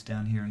retreats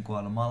down here in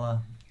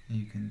Guatemala,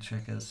 you can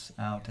check us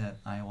out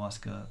at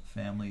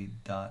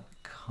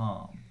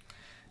ayahuascafamily.com.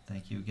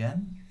 Thank you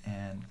again,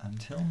 and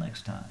until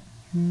next time.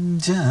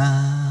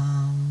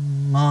 Jamone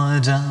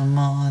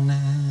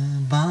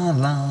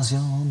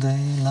Palacio de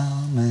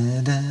la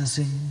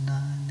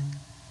Medicina.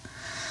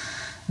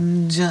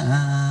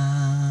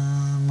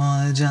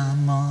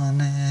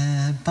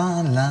 Jamone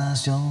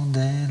Palacio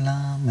de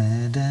la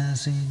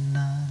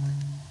Medicina.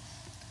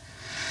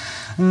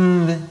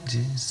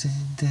 Veggie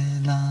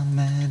de la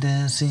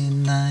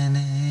medicina,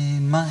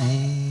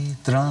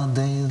 maestra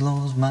de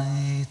los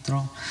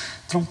maestros,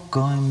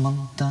 tronco y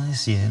monta y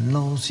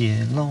cielo,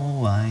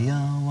 cielo,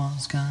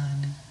 ayahuasca.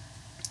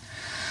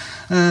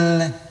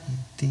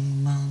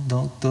 Legítima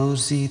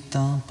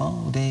doctorcita,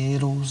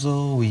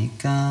 poderoso y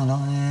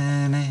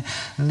caloene,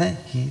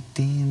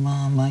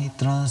 legítima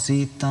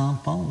maestracita,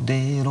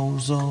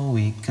 poderoso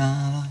y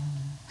caloene.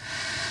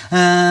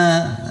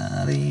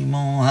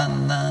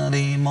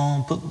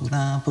 Anarimo,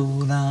 pura,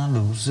 pura,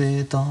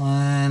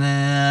 lucetoene.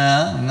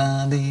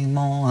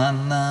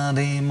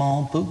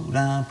 Anarimo,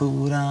 pura,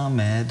 pura,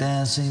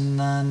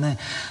 medicinane.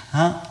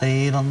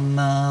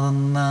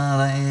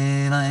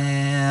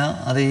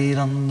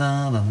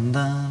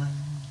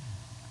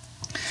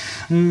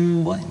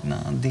 Buena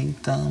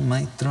dita,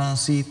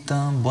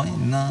 maestracita,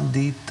 buena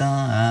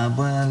dita,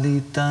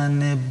 abuelita,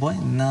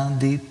 buena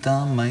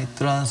dita,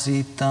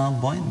 maestracita,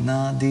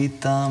 buena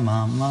dita,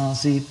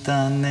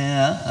 mamacita,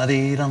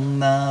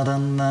 ariranda,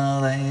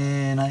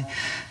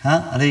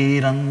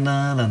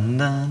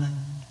 ariranda,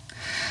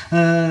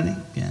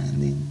 Limpia,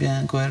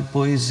 limpia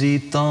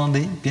cuerpoicito,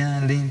 limpia,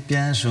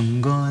 limpia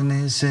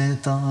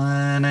shungonicito,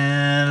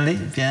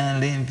 limpia,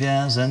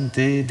 limpia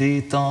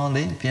sentidito,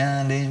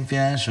 limpia,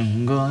 limpia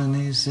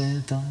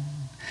shungonicito.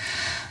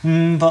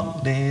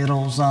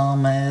 Poderosa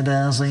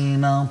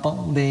medicina,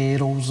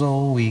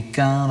 poderoso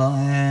Icaro,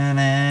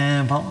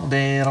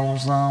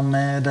 poderosa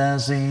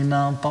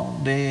medicina,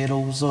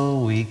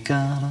 poderoso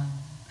Icaro.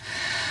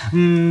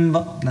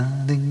 Bola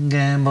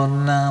dingue,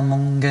 bola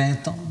mongue,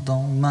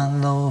 todo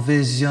malo,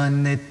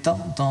 visione,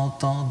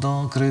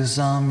 todo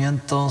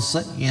cruzamiento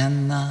se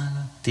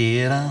llena,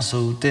 tierra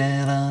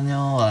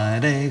subterráneo,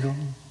 aire.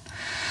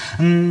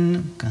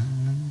 Nunca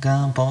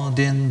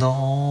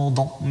pudiendo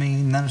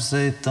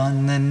dominarse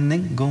en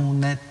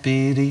ningún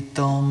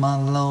espíritu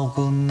malo,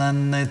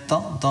 cunane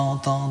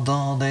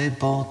todo de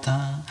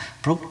bota,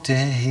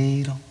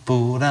 protegido,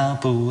 pura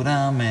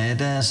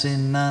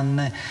medicina,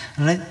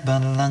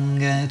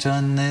 rebalangue,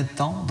 chone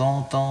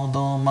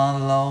todo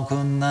malo,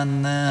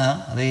 cunane,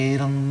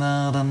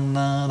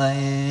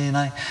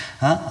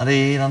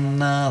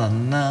 harirana,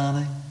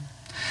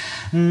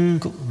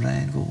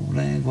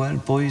 Cure,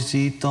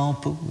 cuerpoicito,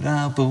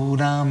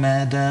 pura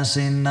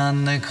medicina,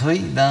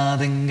 cuida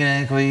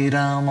dengue,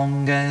 cuida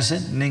mongue,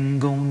 sin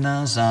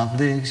ninguna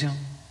aflicción.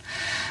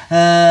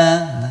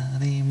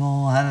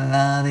 Aladimo,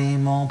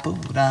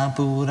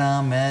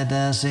 pura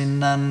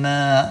medicina,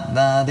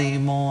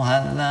 aladimo,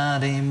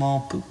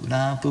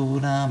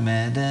 pura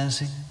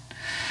medicina.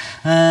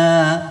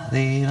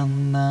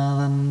 Aladimo,